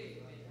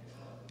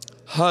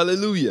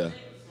 Hallelujah.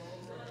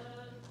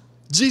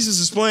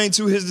 Jesus explained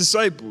to his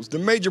disciples the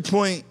major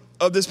point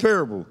of this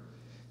parable.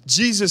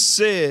 Jesus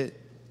said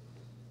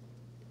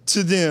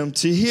to them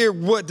to hear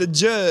what the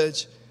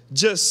judge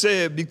just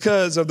said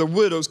because of the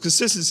widow's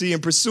consistency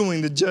in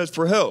pursuing the judge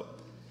for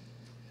help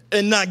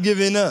and not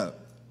giving up.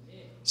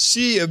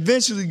 She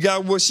eventually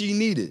got what she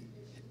needed.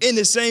 In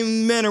the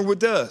same manner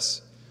with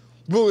us.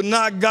 Will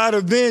not God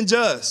avenge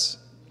us,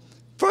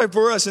 fight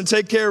for us, and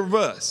take care of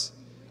us,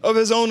 of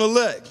his own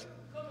elect,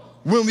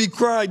 when we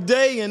cry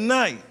day and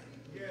night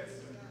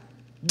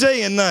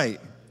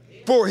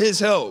for his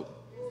help?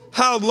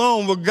 How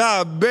long will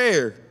God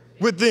bear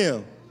with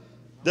them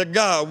that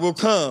God will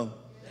come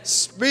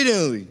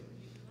speedily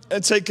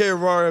and take care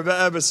of our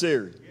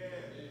adversary?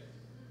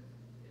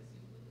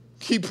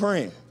 Keep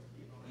praying.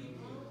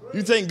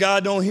 You think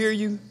God don't hear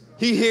you?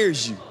 He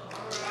hears you.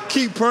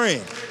 Keep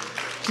praying.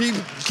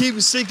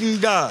 Keep seeking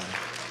God.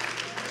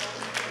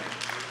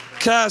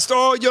 Cast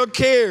all your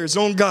cares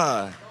on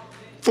God,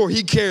 for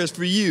he cares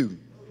for you.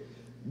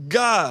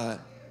 God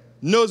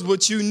knows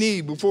what you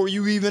need before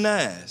you even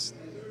ask.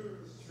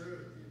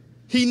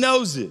 He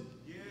knows it,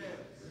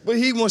 but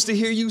he wants to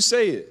hear you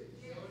say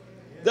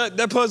it.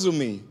 That puzzled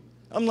me.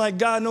 I'm like,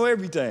 God knows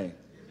everything.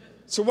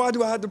 So why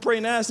do I have to pray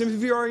and ask him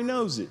if he already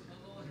knows it?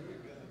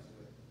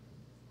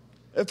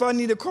 If I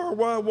need a car,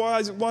 why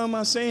am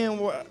I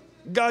saying,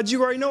 God,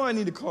 you already know I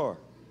need a car.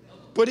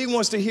 But he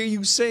wants to hear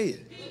you say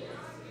it.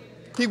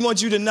 He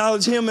wants you to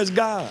acknowledge him as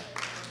God.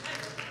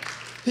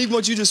 He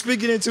wants you to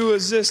speak it into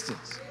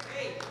existence.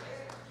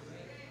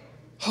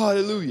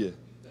 Hallelujah.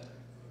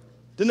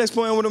 The next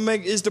point I want to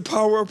make is the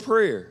power of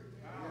prayer.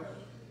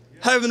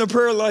 Having a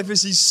prayer life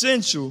is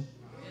essential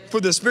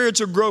for the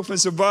spiritual growth and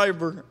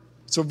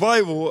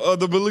survival of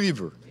the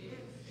believer.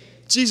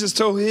 Jesus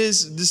told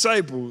his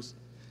disciples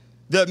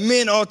that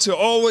men ought to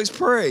always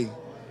pray,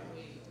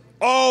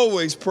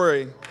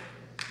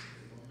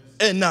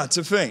 and not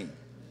to faint.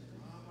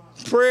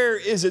 Prayer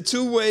is a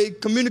two-way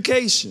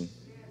communication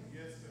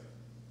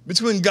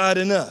between God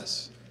and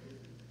us.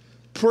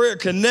 Prayer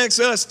connects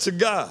us to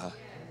God.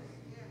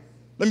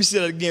 Let me say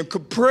that again.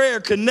 Prayer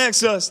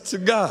connects us to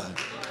God.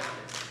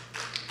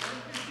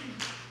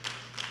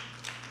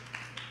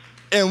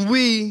 And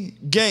we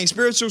gain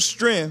spiritual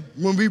strength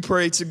when we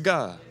pray to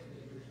God.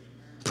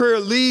 Prayer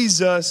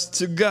leads us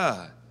to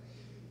God.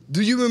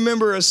 Do you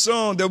remember a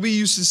song that we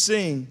used to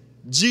sing?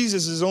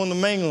 Jesus is on the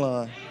main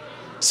line.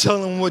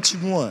 Tell him what you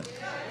want.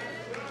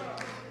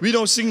 We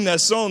don't sing that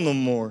song no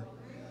more.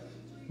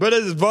 But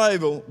it is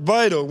vital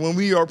when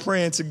we are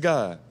praying to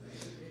God.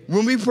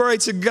 When we pray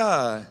to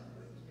God,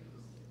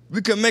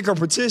 we can make our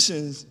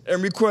petitions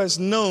and requests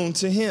known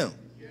to him,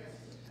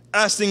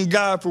 asking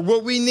God for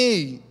what we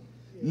need,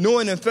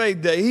 knowing in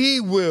faith that he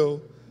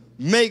will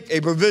make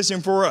a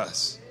provision for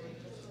us.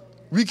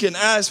 We can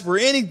ask for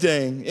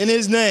anything in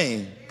his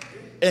name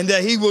and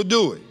that he will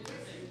do it.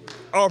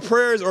 Our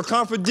prayers are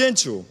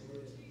confidential.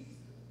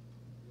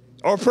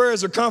 Our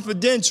prayers are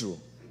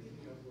confidential.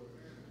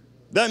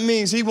 That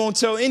means he won't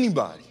tell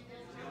anybody.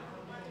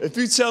 If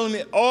you're telling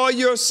me all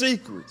your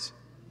secrets,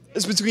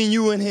 it's between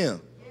you and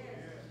him.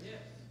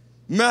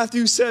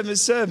 Matthew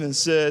 7:7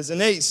 says,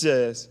 and 8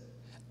 says,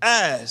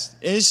 ask,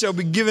 and it shall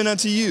be given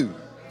unto you.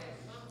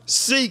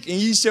 Seek, and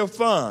ye shall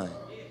find.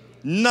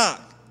 Knock,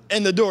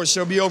 and the door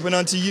shall be opened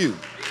unto you.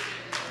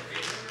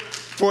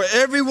 For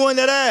everyone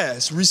that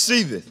asks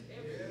receiveth,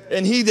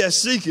 and he that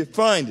seeketh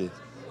findeth,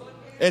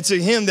 and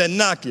to him that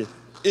knocketh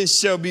it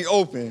shall be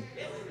opened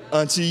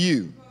unto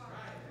you.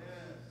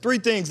 3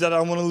 things that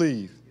I want to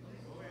leave.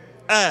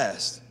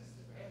 Ask.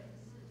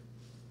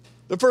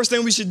 The first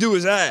thing we should do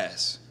is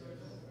ask.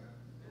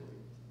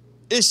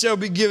 It shall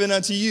be given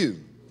unto you.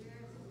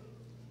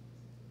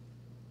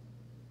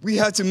 We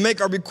have to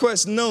make our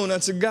requests known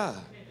unto God.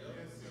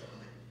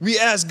 We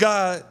ask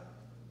God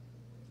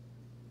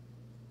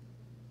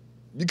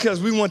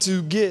because we want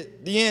to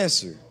get the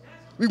answer.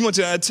 We want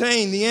to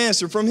attain the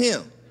answer from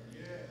him.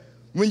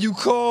 When you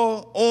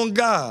call on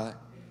God,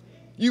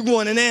 you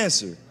want an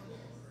answer.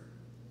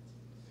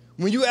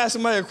 When you ask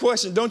somebody a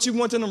question, don't you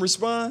want them to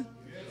respond?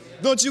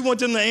 Don't you want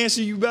them to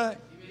answer you back?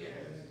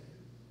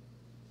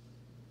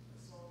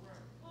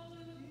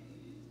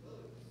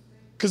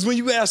 Because when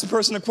you ask a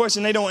person a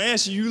question, they don't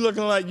answer you,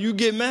 looking like you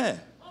get mad.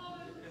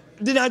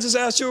 Didn't I just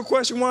ask you a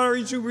question? Why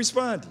aren't you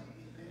responding?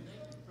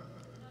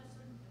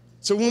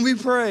 So when we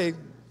pray,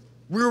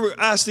 we're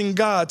asking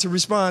God to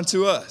respond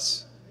to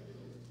us.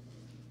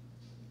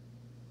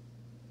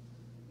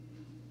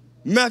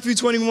 Matthew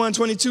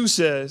 21:22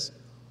 says,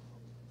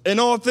 in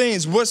all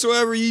things,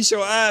 whatsoever ye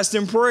shall ask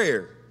in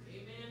prayer,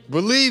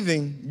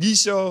 believing ye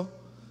shall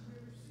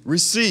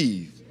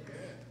receive.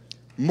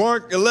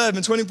 Mark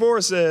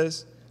 11:24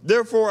 says,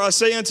 therefore I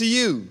say unto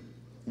you,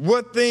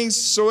 what things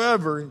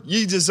soever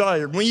ye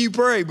desire, when ye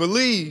pray,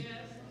 believe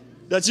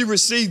that you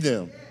receive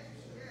them,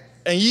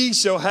 and ye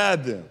shall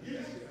have them.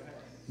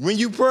 When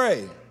you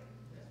pray,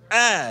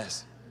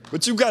 ask,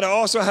 but you've got to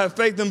also have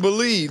faith and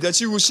believe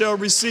that you shall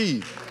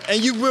receive,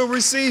 and you will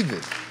receive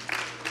it.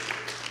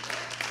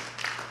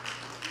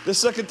 The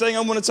second thing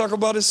I want to talk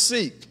about is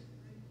seek.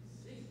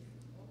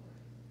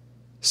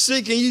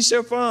 Seek and ye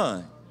shall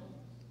find.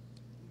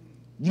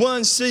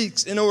 One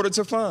seeks in order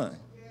to find.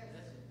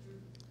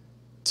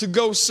 To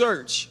go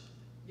search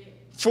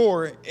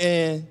for it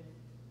and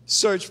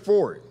search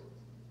for it.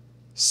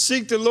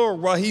 Seek the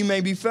Lord while he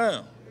may be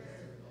found.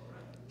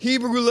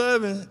 Hebrews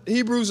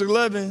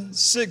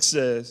 11:6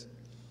 says,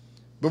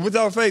 but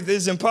without faith it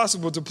is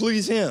impossible to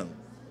please him.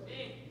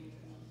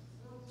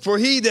 For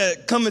he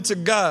that cometh to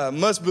God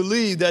must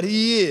believe that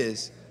he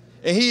is,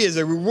 and he is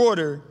a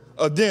rewarder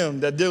of them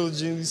that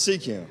diligently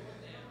seek him.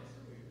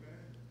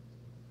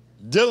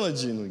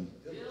 Diligently.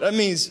 That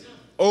means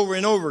over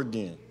and over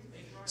again.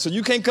 So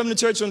you can't come to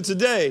church on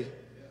today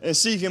and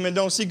seek him and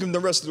don't seek him the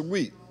rest of the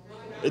week.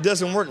 It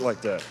doesn't work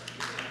like that.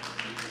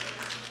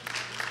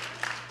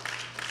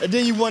 And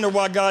then you wonder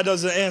why God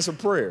doesn't answer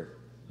prayer.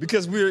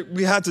 Because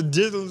we have to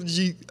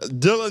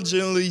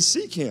diligently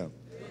seek him.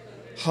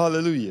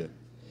 Hallelujah.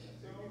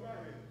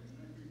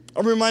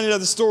 I'm reminded of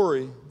the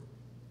story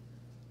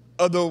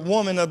of the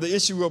woman of the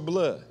issue of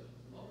blood.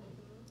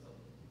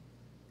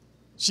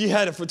 She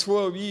had it for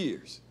 12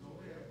 years.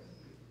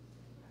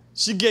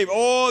 She gave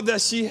all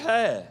that she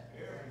had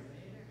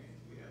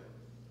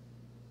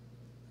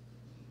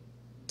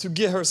to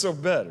get herself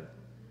better.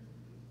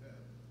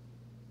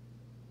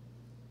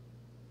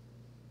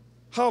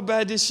 How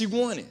bad did she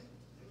want it?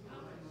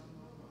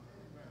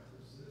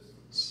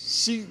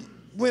 She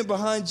went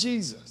behind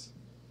Jesus.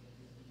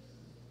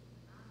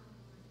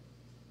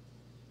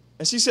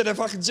 And she said, if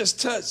I could just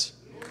touch.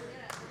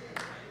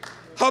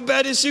 How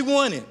bad did she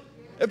want it?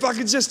 If I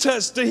could just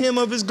touch the hem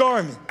of his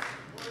garment,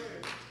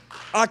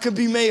 I could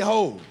be made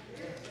whole.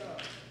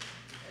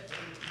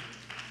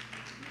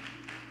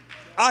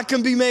 I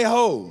can be made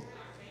whole.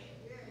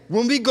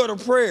 When we go to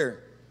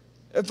prayer,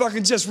 if I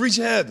can just reach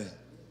heaven,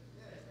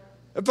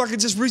 if I can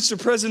just reach the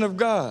presence of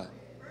God,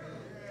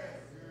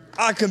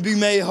 I can be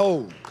made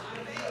whole.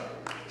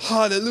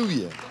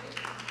 Hallelujah.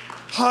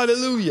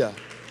 Hallelujah.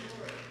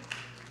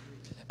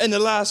 And the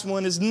last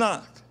one is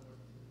knock.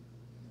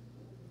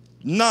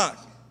 Knock,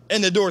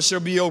 and the door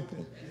shall be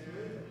open.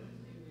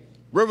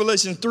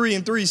 Revelation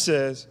 3:3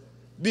 says,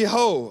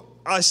 behold,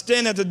 I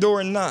stand at the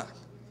door and knock.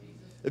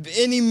 If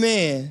any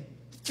man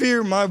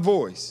fear my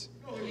voice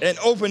and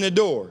open the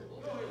door,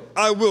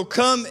 I will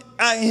come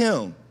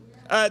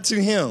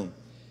to him,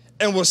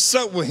 and will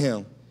sup with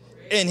him,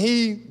 and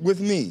he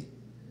with me.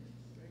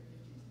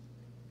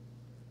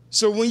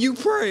 So when you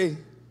pray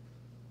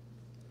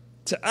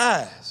to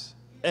ask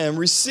and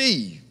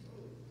receive,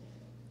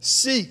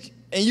 seek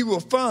and you will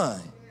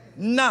find,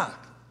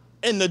 knock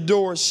and the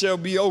door shall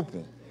be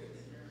open.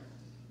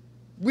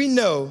 We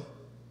know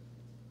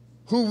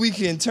who we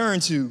can turn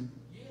to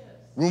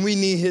when we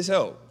need his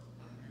help.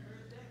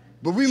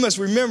 But we must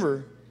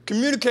remember,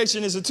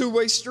 communication is a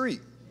two-way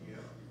street.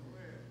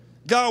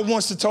 God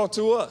wants to talk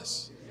to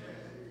us.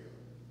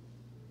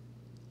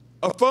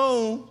 A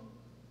phone,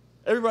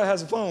 everybody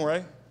has a phone,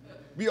 right?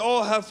 We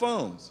all have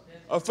phones.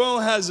 A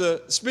phone has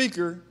a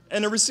speaker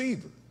and a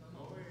receiver.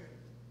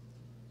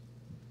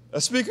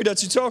 A speaker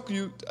that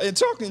you're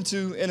talking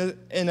to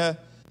and a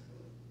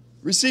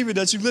receiver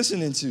that you're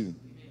listening to.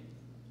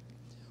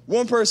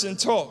 One person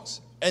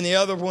talks and the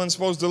other one's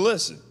supposed to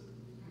listen,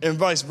 and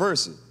vice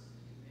versa.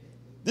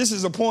 This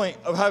is a point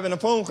of having a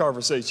phone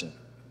conversation.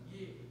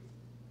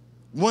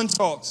 One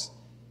talks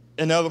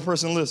and the other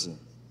person listens.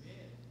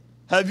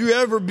 Have you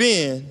ever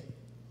been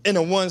in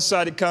a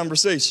one-sided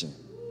conversation?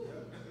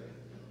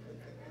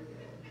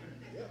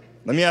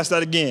 Let me ask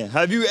that again.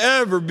 Have you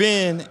ever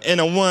been in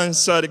a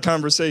one-sided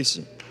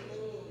conversation?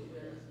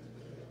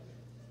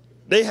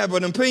 They have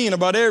an opinion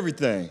about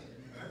everything.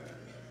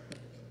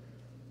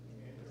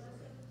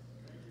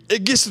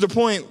 It gets to the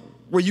point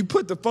where you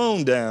put the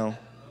phone down,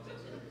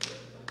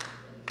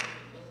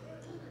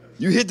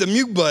 you hit the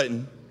mute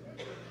button,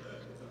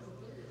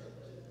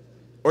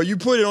 or you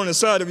put it on the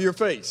side of your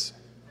face.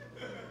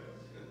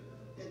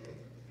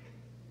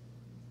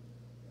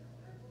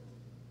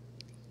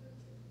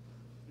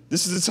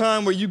 This is the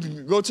time where you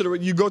can go to the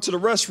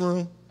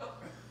restroom,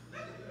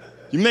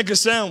 you make a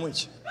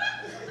sandwich,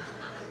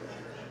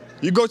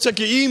 you go check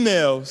your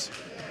emails,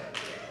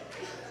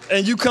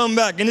 and you come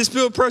back, and this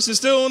person's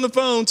still on the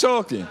phone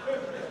talking.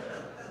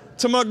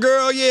 To my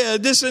girl, yeah,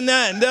 this and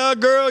that, and that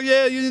girl,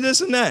 yeah, you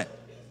this and that.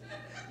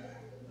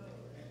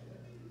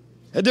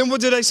 And then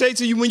what do they say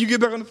to you when you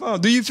get back on the phone?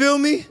 Do you feel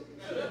me?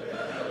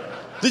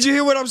 Did you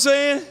hear what I'm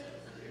saying?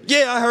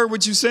 Yeah, I heard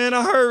what you're saying.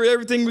 I heard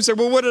everything you said.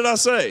 Well, what did I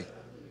say?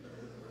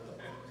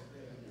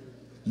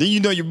 Then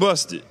you know you're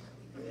busted.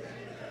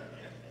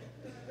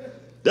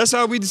 That's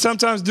how we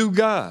sometimes do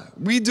God.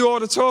 We do all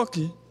the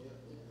talking,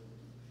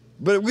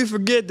 but we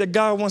forget that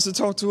God wants to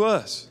talk to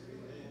us.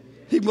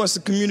 He wants to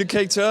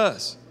communicate to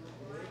us.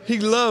 He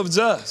loves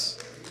us.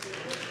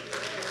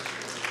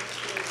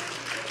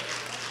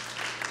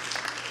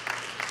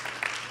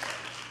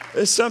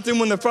 It's something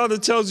when the Father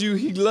tells you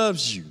he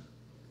loves you.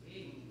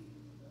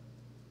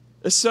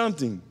 It's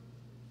something.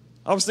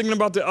 I was just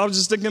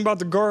thinking about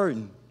the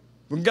garden.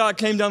 When God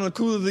came down in the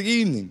cool of the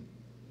evening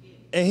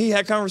and he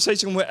had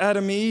conversation with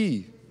Adam and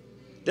Eve.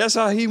 That's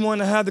how he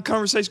wanted to have the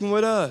conversation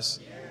with us.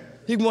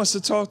 He wants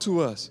to talk to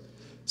us.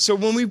 So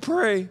when we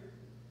pray,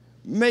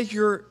 make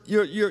your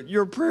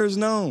prayers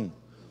known.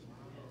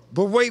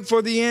 But wait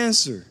for the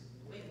answer.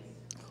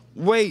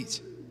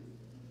 Wait.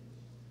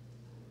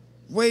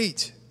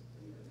 Wait.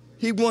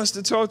 He wants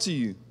to talk to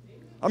you.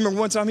 I remember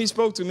one time he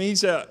spoke to me. He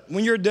said,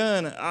 when you're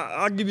done,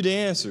 I'll give you the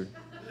answer.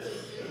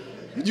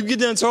 You get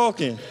done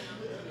talking,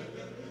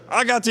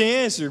 I got the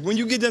answer. When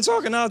you get done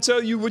talking, I'll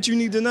tell you what you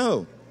need to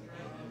know.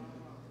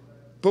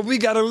 But we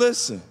got to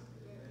listen.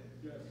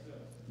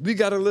 We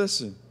got to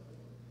listen.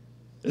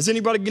 Is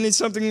anybody getting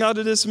something out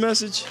of this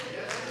message?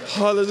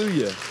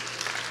 Hallelujah.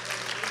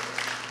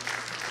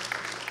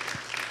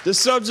 The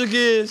subject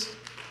is,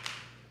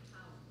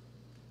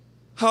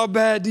 how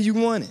bad do you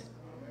want it?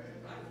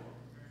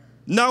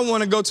 Now I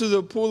want to go to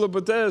the pool of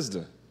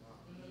Bethesda.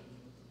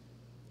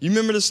 You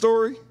remember the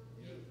story?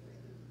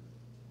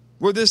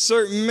 Where this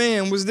certain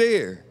man was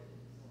there.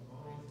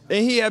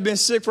 And he had been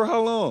sick for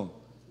how long?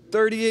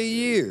 38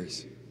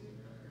 years.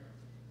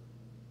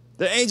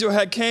 The angel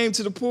had came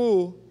to the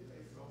pool.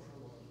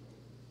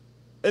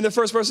 And the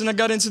first person that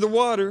got into the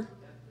water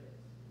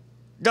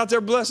got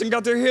their blessing,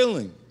 got their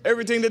healing.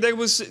 Everything that they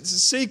was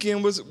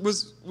seeking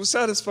was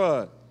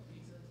satisfied.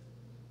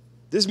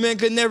 This man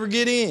could never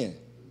get in.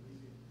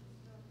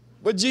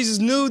 But Jesus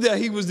knew that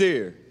he was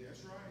there.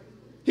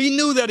 He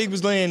knew that he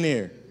was laying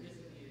there.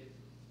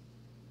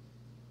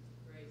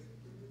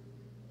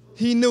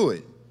 He knew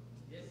it.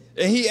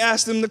 And he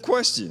asked him the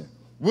question,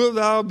 will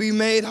thou be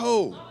made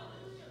whole?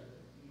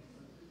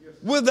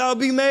 Will thou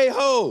be made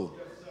whole?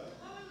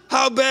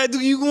 How bad do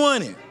you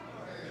want it?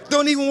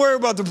 Don't even worry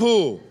about the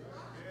pool.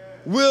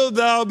 Will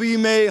thou be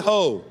made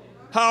whole?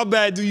 How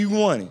bad do you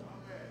want it?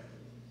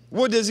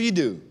 What does he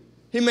do?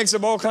 He makes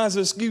up all kinds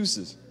of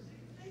excuses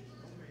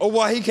of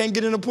why he can't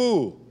get in the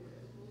pool.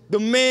 The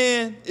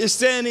man is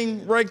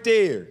standing right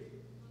there.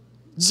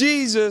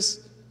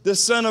 Jesus, the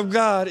Son of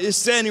God, is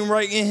standing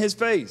right in his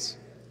face.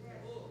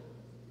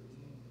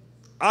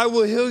 I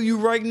will heal you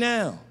right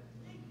now.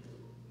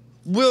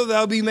 Will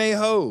thou be made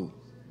whole?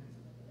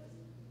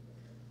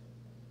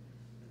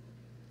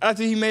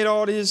 After he made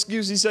all the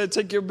excuses, he said,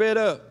 take your bed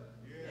up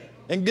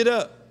and get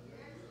up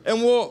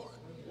and walk.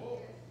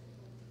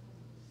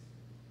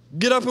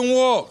 Get up and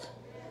walk.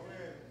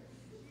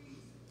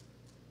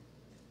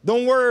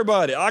 Don't worry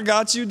about it. I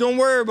got you. Don't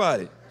worry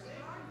about it.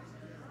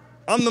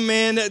 I'm the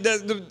man.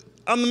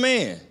 I'm the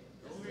man.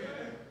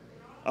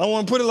 I don't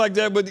want to put it like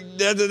that, but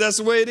that's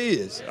the way it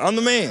is. I'm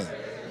the man.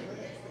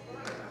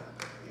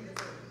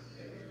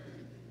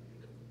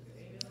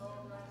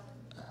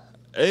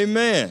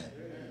 Amen.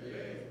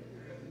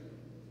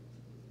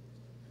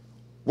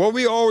 While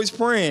we always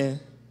praying,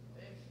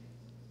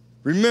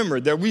 remember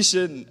that we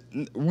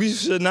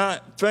should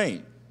not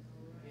faint.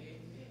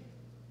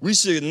 We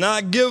should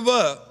not give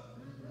up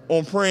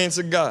on praying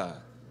to God.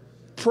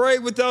 Pray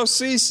without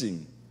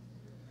ceasing.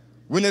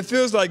 When it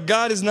feels like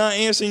God is not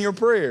answering your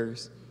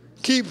prayers,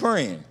 keep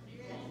praying.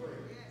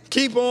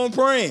 Keep on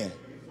praying.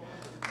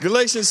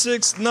 Galatians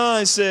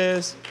 6:9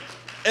 says,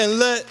 and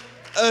let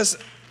us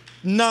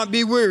not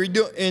be weary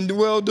in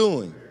well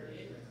doing.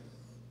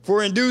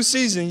 For in due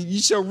season you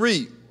shall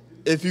reap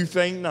if you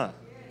faint not.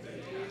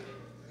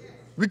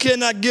 We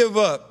cannot give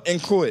up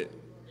and quit.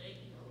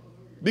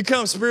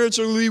 Become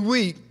spiritually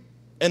weak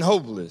and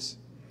hopeless.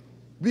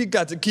 We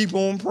got to keep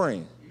on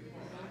praying.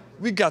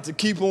 We got to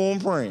keep on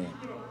praying.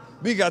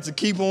 We got to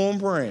keep on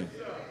praying.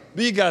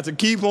 We got to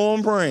keep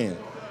on praying.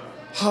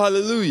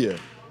 Hallelujah.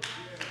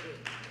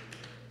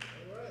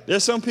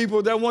 There's some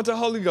people that want the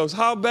Holy Ghost.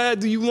 How bad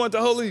do you want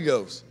the Holy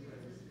Ghost?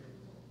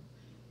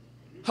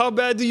 How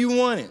bad do you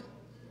want it?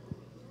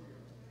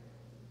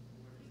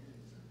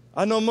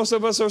 I know most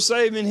of us are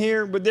saved in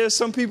here, but there's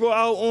some people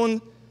out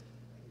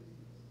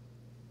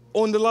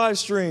on the live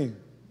stream,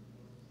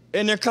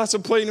 and they're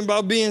contemplating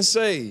about being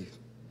saved.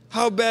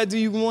 How bad do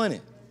you want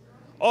it?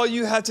 All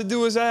you have to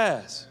do is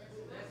ask.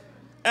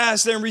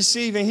 Ask and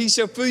receive, and he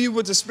shall fill you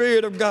with the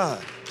Spirit of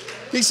God.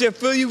 He shall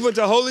fill you with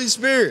the Holy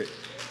Spirit.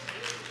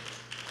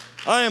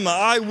 I am an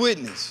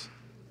eyewitness.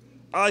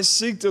 I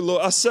seek the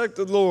Lord. I sought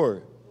the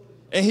Lord,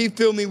 and he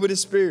filled me with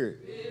his Spirit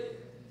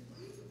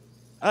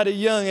at a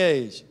young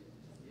age.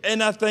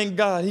 And I thank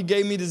God he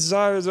gave me the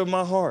desires of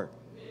my heart.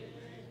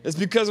 It's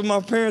because of my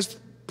parents'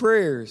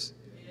 prayers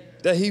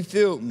that he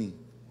filled me.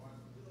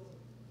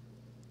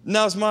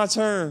 Now it's my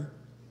turn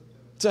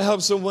to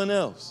help someone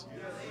else.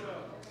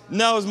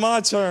 Now it's my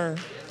turn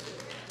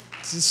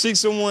to seek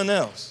someone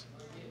else.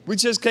 We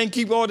just can't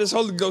keep all this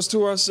Holy Ghost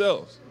to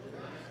ourselves.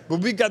 But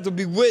we got to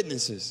be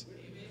witnesses.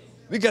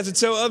 We got to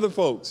tell other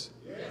folks.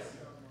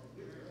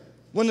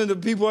 One of the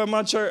people at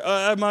my church,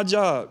 at my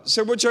job,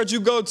 said, "What church you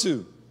go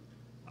to?"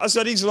 I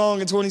said, "East Long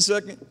and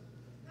 22nd.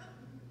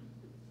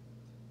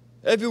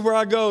 Everywhere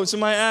I go,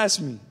 somebody asks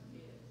me,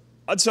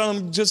 I tell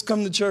them, just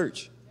come to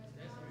church.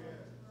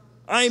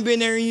 I ain't been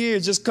there in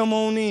years. Just come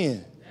on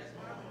in.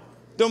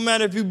 Don't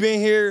matter if you've been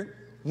here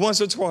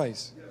once or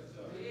twice.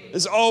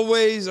 It's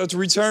always a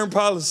return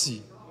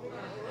policy.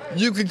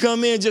 You can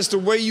come in just the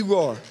way you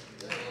are.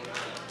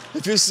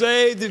 If you're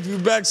saved, if you're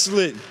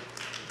backslid,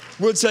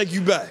 we'll take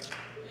you back."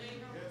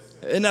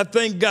 And I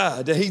thank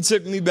God that he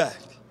took me back.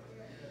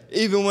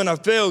 Even when I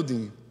failed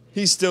him,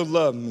 he still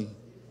loved me.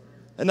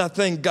 And I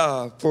thank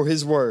God for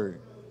his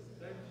word.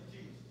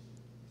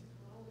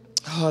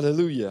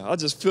 Hallelujah. I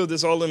just feel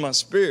this all in my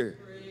spirit.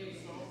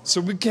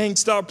 So we can't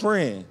stop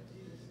praying.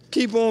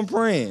 Keep on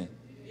praying.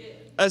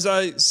 As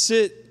I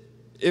sit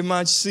in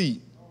my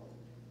seat,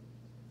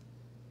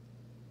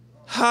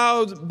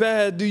 how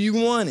bad do you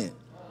want it?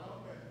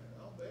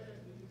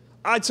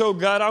 I told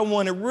God I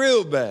want it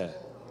real bad.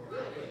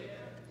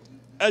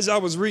 As I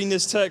was reading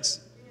this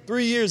text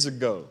 3 years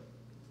ago,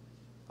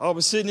 I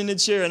was sitting in the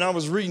chair and I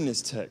was reading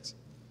this text.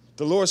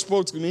 The Lord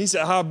spoke to me. He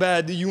said, "How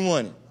bad do you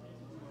want it?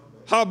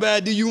 How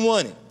bad do you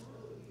want it?"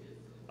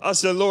 I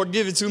said, "Lord,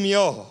 give it to me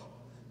all.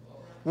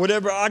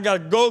 Whatever I got to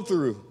go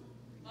through."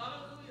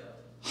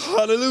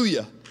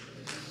 Hallelujah.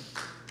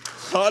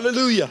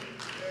 Hallelujah.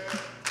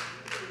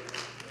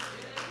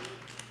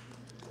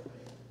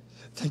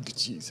 Thank you,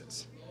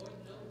 Jesus.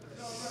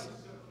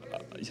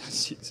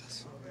 Yes,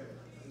 Jesus.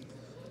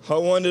 I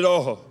want it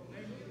all.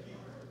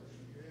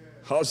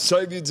 I'll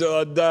serve you till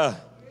I die.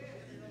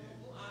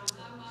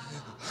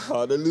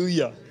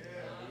 Hallelujah.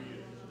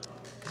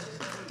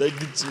 Thank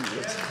you,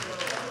 Jesus.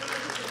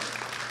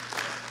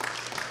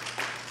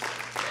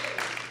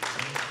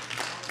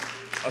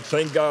 I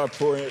thank God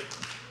for it.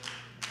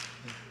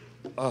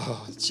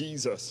 Oh,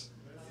 Jesus.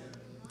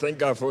 Thank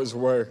God for his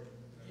word.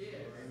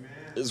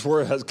 His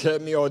word has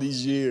kept me all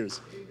these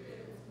years.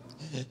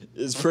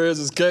 His prayers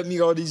has kept me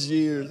all these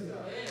years.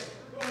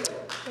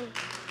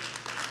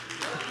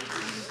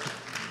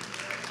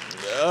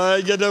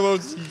 I get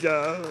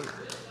that.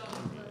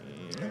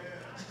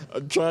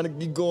 I'm trying to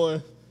keep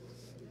going,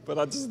 but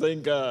I just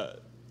thank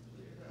God.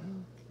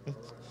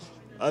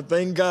 I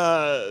thank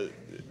God.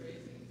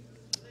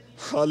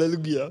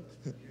 Hallelujah.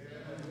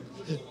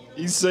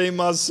 He saved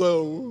my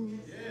soul.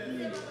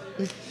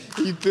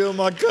 He filled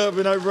my cup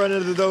and I run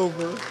it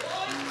over.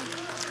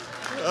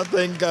 I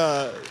thank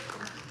God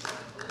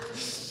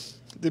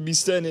to be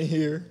standing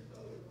here.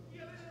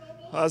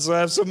 I also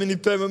have so many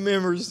family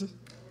members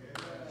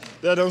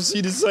that don't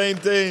see the same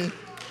thing.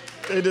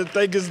 They just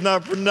think it's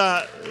not for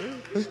naught.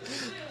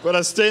 But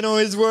I stand on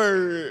his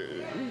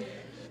word.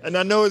 And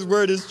I know his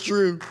word is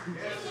true.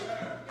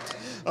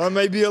 I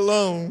may be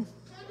alone,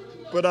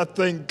 but I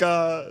thank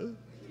God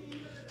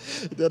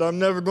that I'm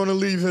never going to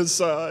leave his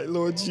side,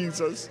 Lord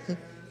Jesus.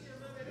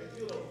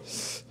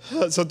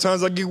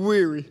 Sometimes I get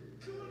weary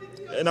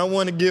and I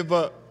want to give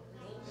up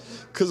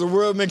because the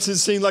world makes it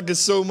seem like it's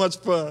so much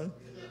fun.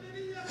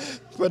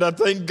 But I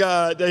thank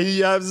God that he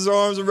has his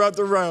arms wrapped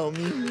around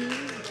me.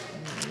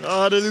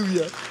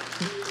 Hallelujah.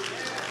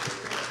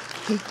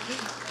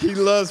 He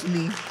loves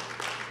me.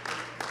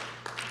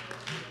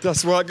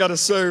 That's why I got to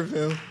serve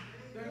him.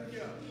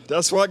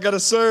 That's why I got to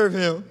serve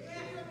him.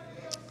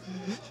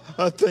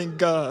 I thank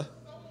God.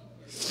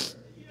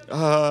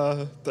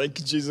 Thank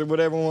you, Jesus. Would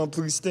everyone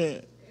please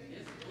stand?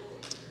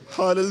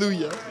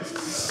 Hallelujah.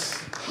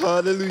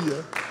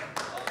 Hallelujah.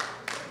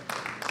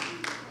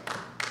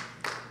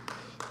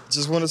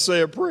 Just want to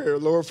say a prayer.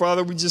 Lord,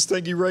 Father, we just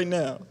thank you right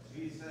now.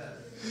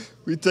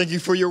 We thank you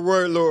for your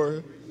word,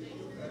 Lord.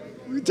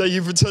 We thank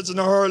you for touching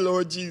our heart,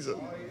 Lord Jesus.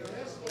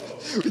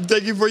 We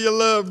thank you for your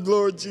love,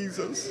 Lord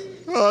Jesus.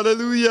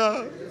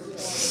 Hallelujah.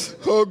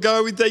 Oh,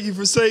 God, we thank you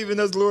for saving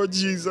us, Lord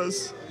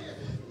Jesus.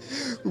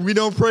 We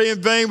don't pray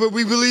in vain, but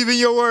we believe in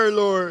your word,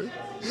 Lord.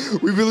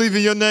 We believe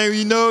in your name.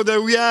 You know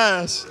that we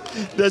ask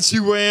that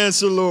you will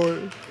answer,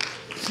 Lord.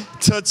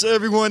 Touch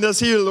everyone that's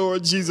here,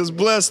 Lord Jesus.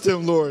 Bless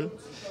them, Lord,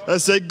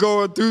 as they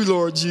go through,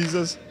 Lord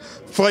Jesus.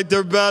 Fight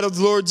their battles,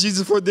 Lord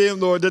Jesus, for them,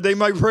 Lord, that they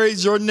might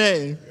praise your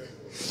name.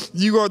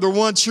 You are the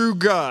one true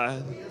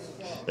God,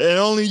 and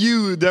only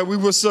you that we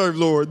will serve,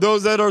 Lord.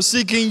 Those that are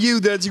seeking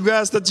you, that you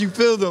ask that you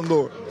fill them,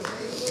 Lord.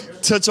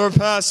 Touch our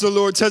pastor,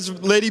 Lord. Touch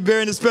Lady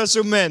Bear in a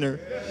special manner.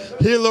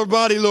 Heal her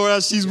body, Lord,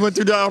 as she's went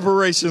through the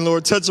operation,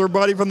 Lord. Touch her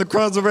body from the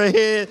crowns of her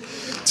head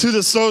to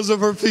the soles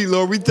of her feet,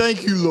 Lord. We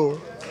thank you, Lord,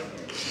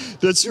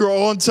 that you're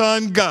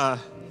on-time God.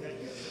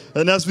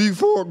 And as we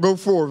go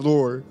forward,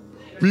 Lord,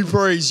 we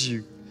praise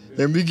you.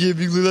 And we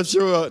lift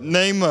your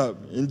name up.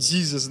 In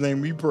Jesus'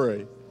 name we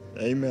pray.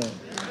 Amen.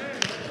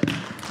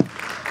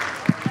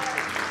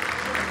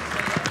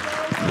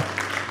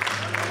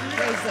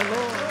 Praise the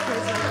Lord.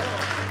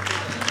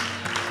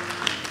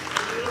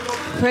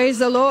 Praise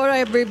the Lord,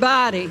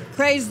 everybody.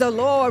 Praise the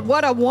Lord.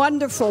 What a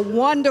wonderful,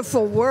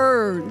 wonderful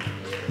word.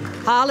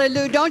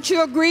 Hallelujah. Don't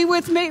you agree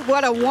with me?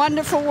 What a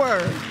wonderful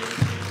word.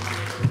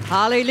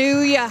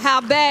 Hallelujah.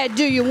 How bad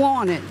do you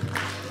want it?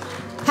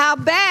 How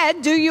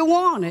bad do you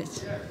want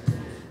it?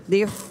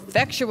 The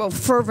effectual,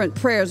 fervent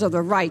prayers of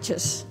the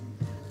righteous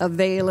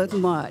availeth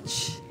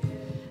much.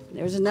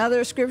 There's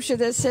another scripture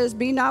that says,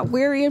 be not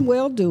weary in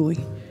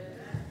well-doing,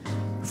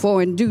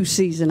 for in due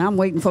season, I'm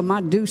waiting for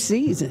my due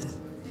season,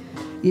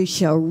 you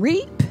shall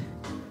reap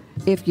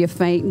if you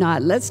faint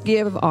not. Let's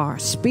give our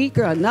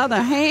speaker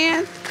another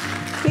hand.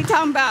 He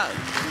talking about,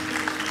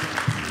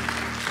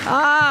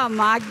 oh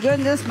my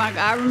goodness,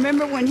 I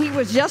remember when he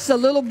was just a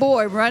little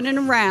boy running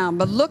around,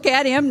 but look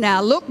at him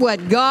now. Look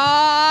what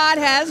God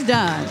has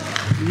done.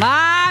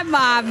 My.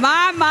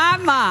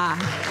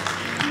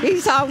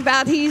 He's talking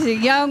about he's a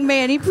young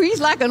man. He preached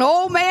like an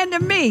old man to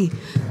me.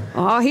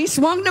 Oh, he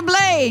swung the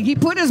blade. He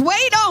put his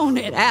weight on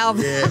it,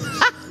 Alvin. Yeah.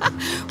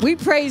 We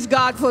praise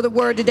God for the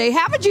word today.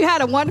 Haven't you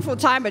had a wonderful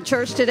time at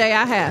church today?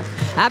 I have.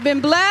 I've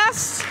been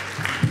blessed,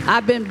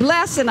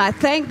 and I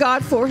thank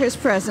God for his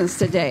presence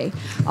today.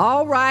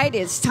 All right,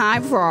 it's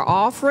time for our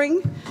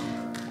offering,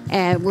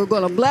 and we're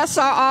going to bless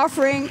our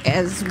offering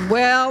as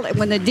well.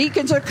 When the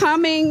deacons are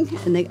coming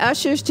and the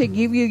ushers to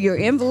give you your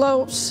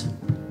envelopes,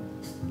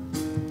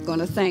 going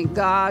to thank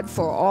God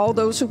for all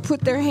those who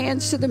put their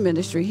hands to the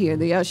ministry here,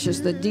 the ushers,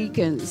 the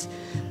deacons,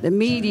 the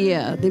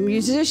media, the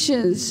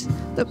musicians,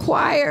 the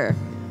choir.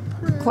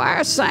 The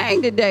choir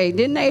sang today,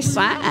 didn't they?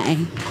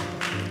 Sang.